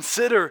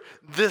 consider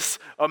this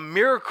a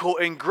miracle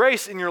and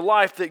grace in your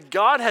life that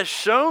God has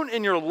shown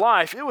in your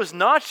life. It was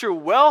not your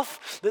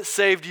wealth that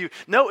saved you.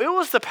 No, it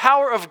was the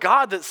power of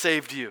God that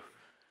saved you.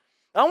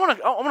 I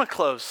want to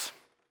close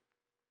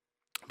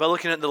by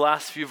looking at the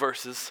last few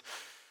verses.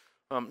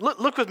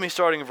 Look with me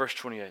starting in verse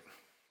 28.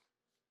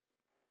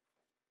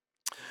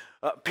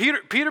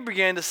 Peter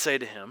began to say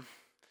to him,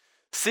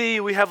 "See,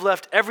 we have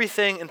left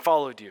everything and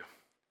followed you."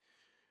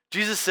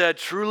 Jesus said,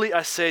 "Truly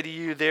I say to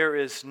you, there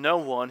is no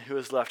one who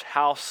has left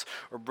house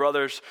or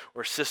brothers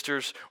or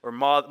sisters or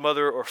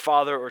mother or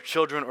father or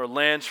children or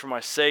lands for my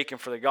sake and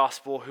for the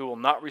gospel who will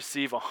not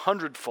receive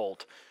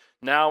 100-fold.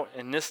 Now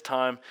in this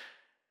time,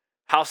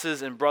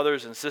 houses and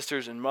brothers and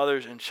sisters and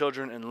mothers and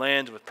children and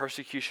lands with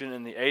persecution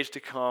in the age to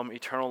come,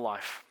 eternal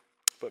life.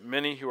 But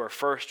many who are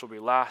first will be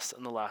last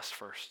and the last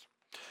first."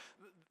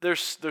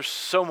 There's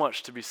so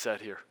much to be said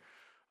here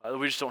that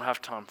we just don't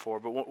have time for.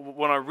 But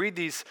when I read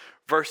these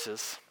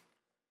verses,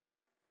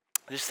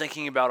 just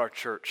thinking about our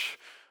church,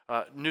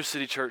 New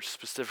City Church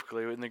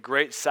specifically, and the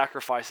great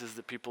sacrifices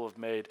that people have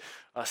made,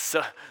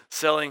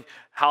 selling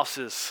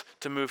houses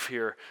to move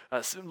here,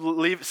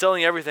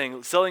 selling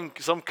everything, selling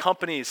some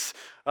companies,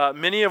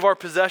 many of our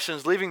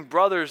possessions, leaving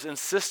brothers and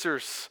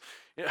sisters,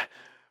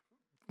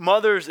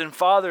 mothers and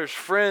fathers,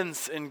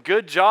 friends, and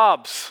good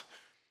jobs,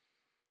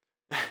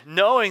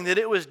 knowing that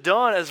it was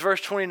done, as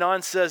verse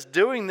 29 says,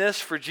 doing this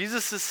for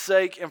Jesus'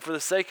 sake and for the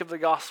sake of the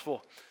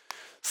gospel.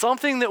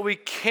 Something that we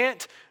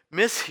can't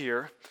miss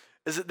here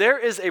is that there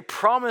is a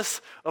promise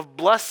of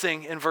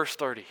blessing in verse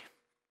 30.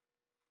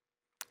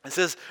 It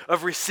says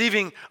of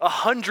receiving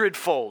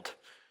 100-fold.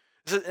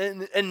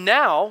 And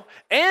now,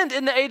 and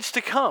in the age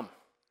to come.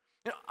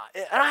 And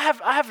I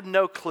have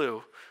no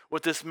clue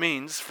what this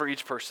means for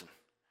each person.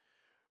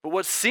 But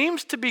what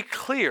seems to be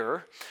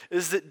clear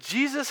is that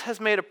Jesus has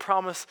made a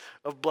promise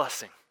of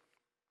blessing.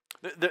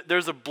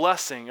 There's a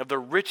blessing of the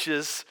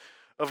riches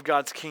of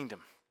God's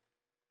kingdom.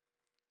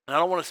 And I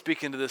don't want to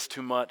speak into this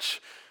too much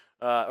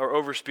or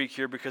overspeak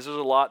here because there's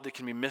a lot that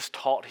can be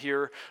mistaught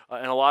here.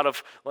 And a lot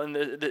of,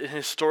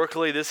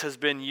 historically, this has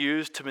been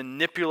used to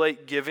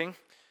manipulate giving.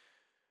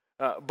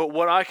 But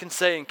what I can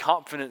say in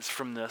confidence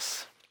from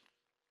this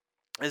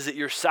is that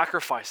your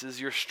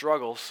sacrifices, your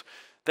struggles,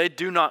 they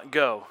do not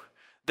go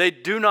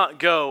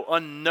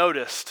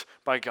unnoticed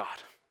by God.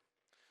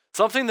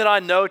 Something that I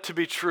know to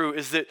be true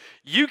is that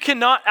you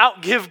cannot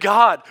outgive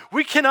God.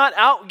 We cannot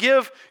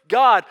outgive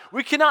God.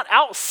 We cannot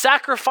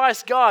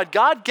out-sacrifice God.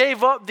 God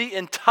gave up the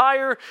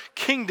entire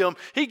kingdom.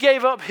 He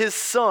gave up his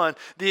son.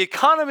 The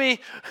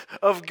economy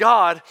of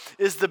God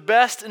is the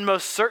best and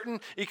most certain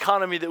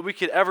economy that we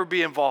could ever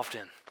be involved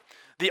in.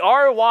 The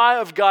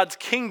ROI of God's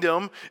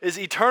kingdom is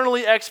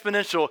eternally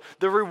exponential.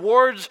 The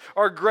rewards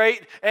are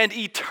great and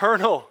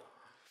eternal.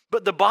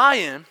 But the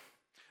buy-in,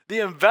 the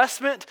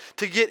investment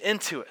to get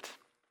into it,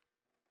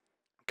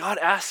 God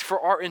asks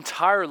for our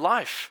entire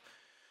life.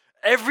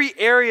 Every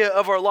area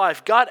of our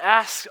life, God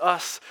asks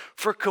us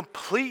for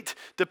complete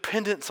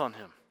dependence on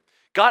him.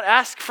 God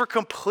asks for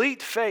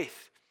complete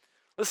faith.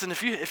 Listen,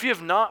 if you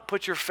have not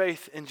put your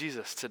faith in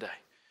Jesus today,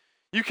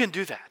 you can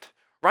do that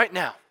right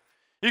now.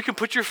 You can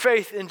put your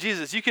faith in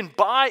Jesus. You can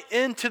buy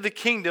into the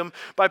kingdom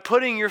by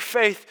putting your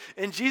faith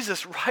in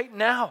Jesus right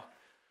now.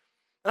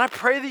 And I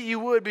pray that you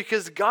would,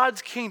 because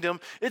God's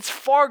kingdom, it's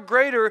far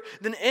greater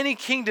than any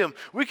kingdom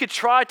we could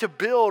try to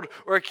build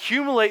or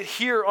accumulate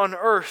here on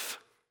earth.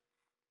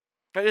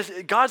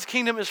 God's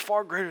kingdom is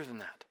far greater than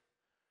that.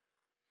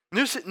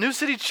 New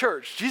City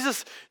Church,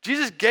 Jesus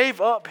gave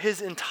up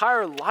his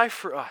entire life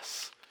for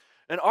us.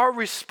 And our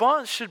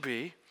response should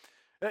be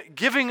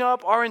giving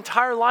up our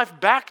entire life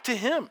back to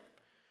him.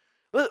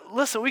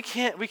 Listen, we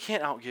can't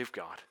outgive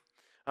God.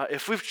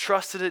 If we've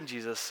trusted in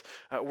Jesus,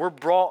 we're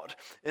brought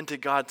into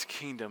God's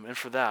kingdom. And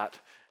for that,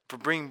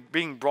 for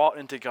being brought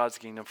into God's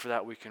kingdom. For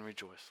that we can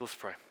rejoice. Let's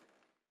pray.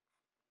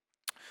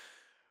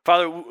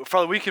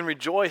 Father, we can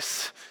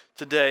rejoice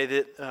today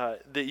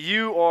that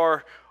you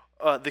are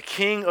the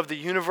King of the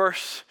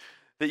universe,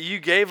 that you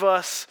gave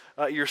us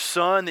your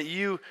Son, that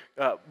you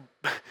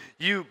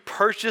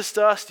purchased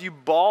us, you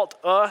bought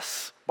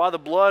us by the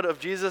blood of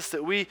Jesus,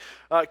 that we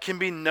can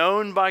be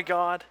known by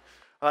God,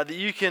 that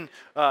you can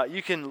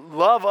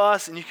love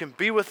us and you can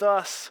be with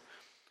us.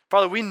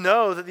 Father, we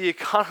know that the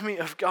economy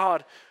of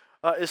God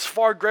is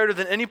far greater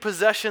than any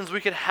possessions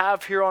we could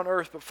have here on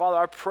earth. But Father,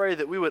 I pray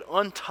that we would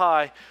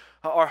untie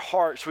our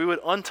hearts, we would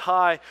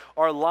untie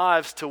our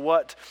lives to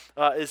what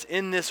is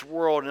in this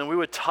world, and we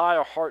would tie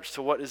our hearts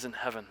to what is in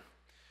heaven.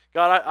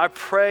 God, I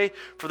pray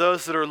for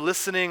those that are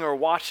listening or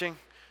watching,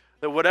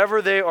 that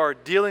whatever they are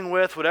dealing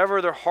with,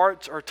 whatever their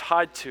hearts are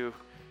tied to,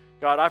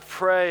 God, I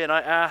pray and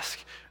I ask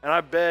and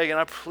I beg and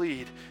I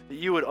plead that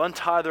you would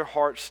untie their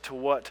hearts to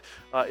what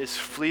is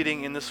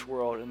fleeting in this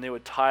world, and they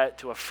would tie it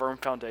to a firm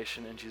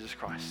foundation in Jesus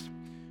Christ.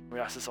 We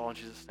ask this all in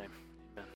Jesus' name.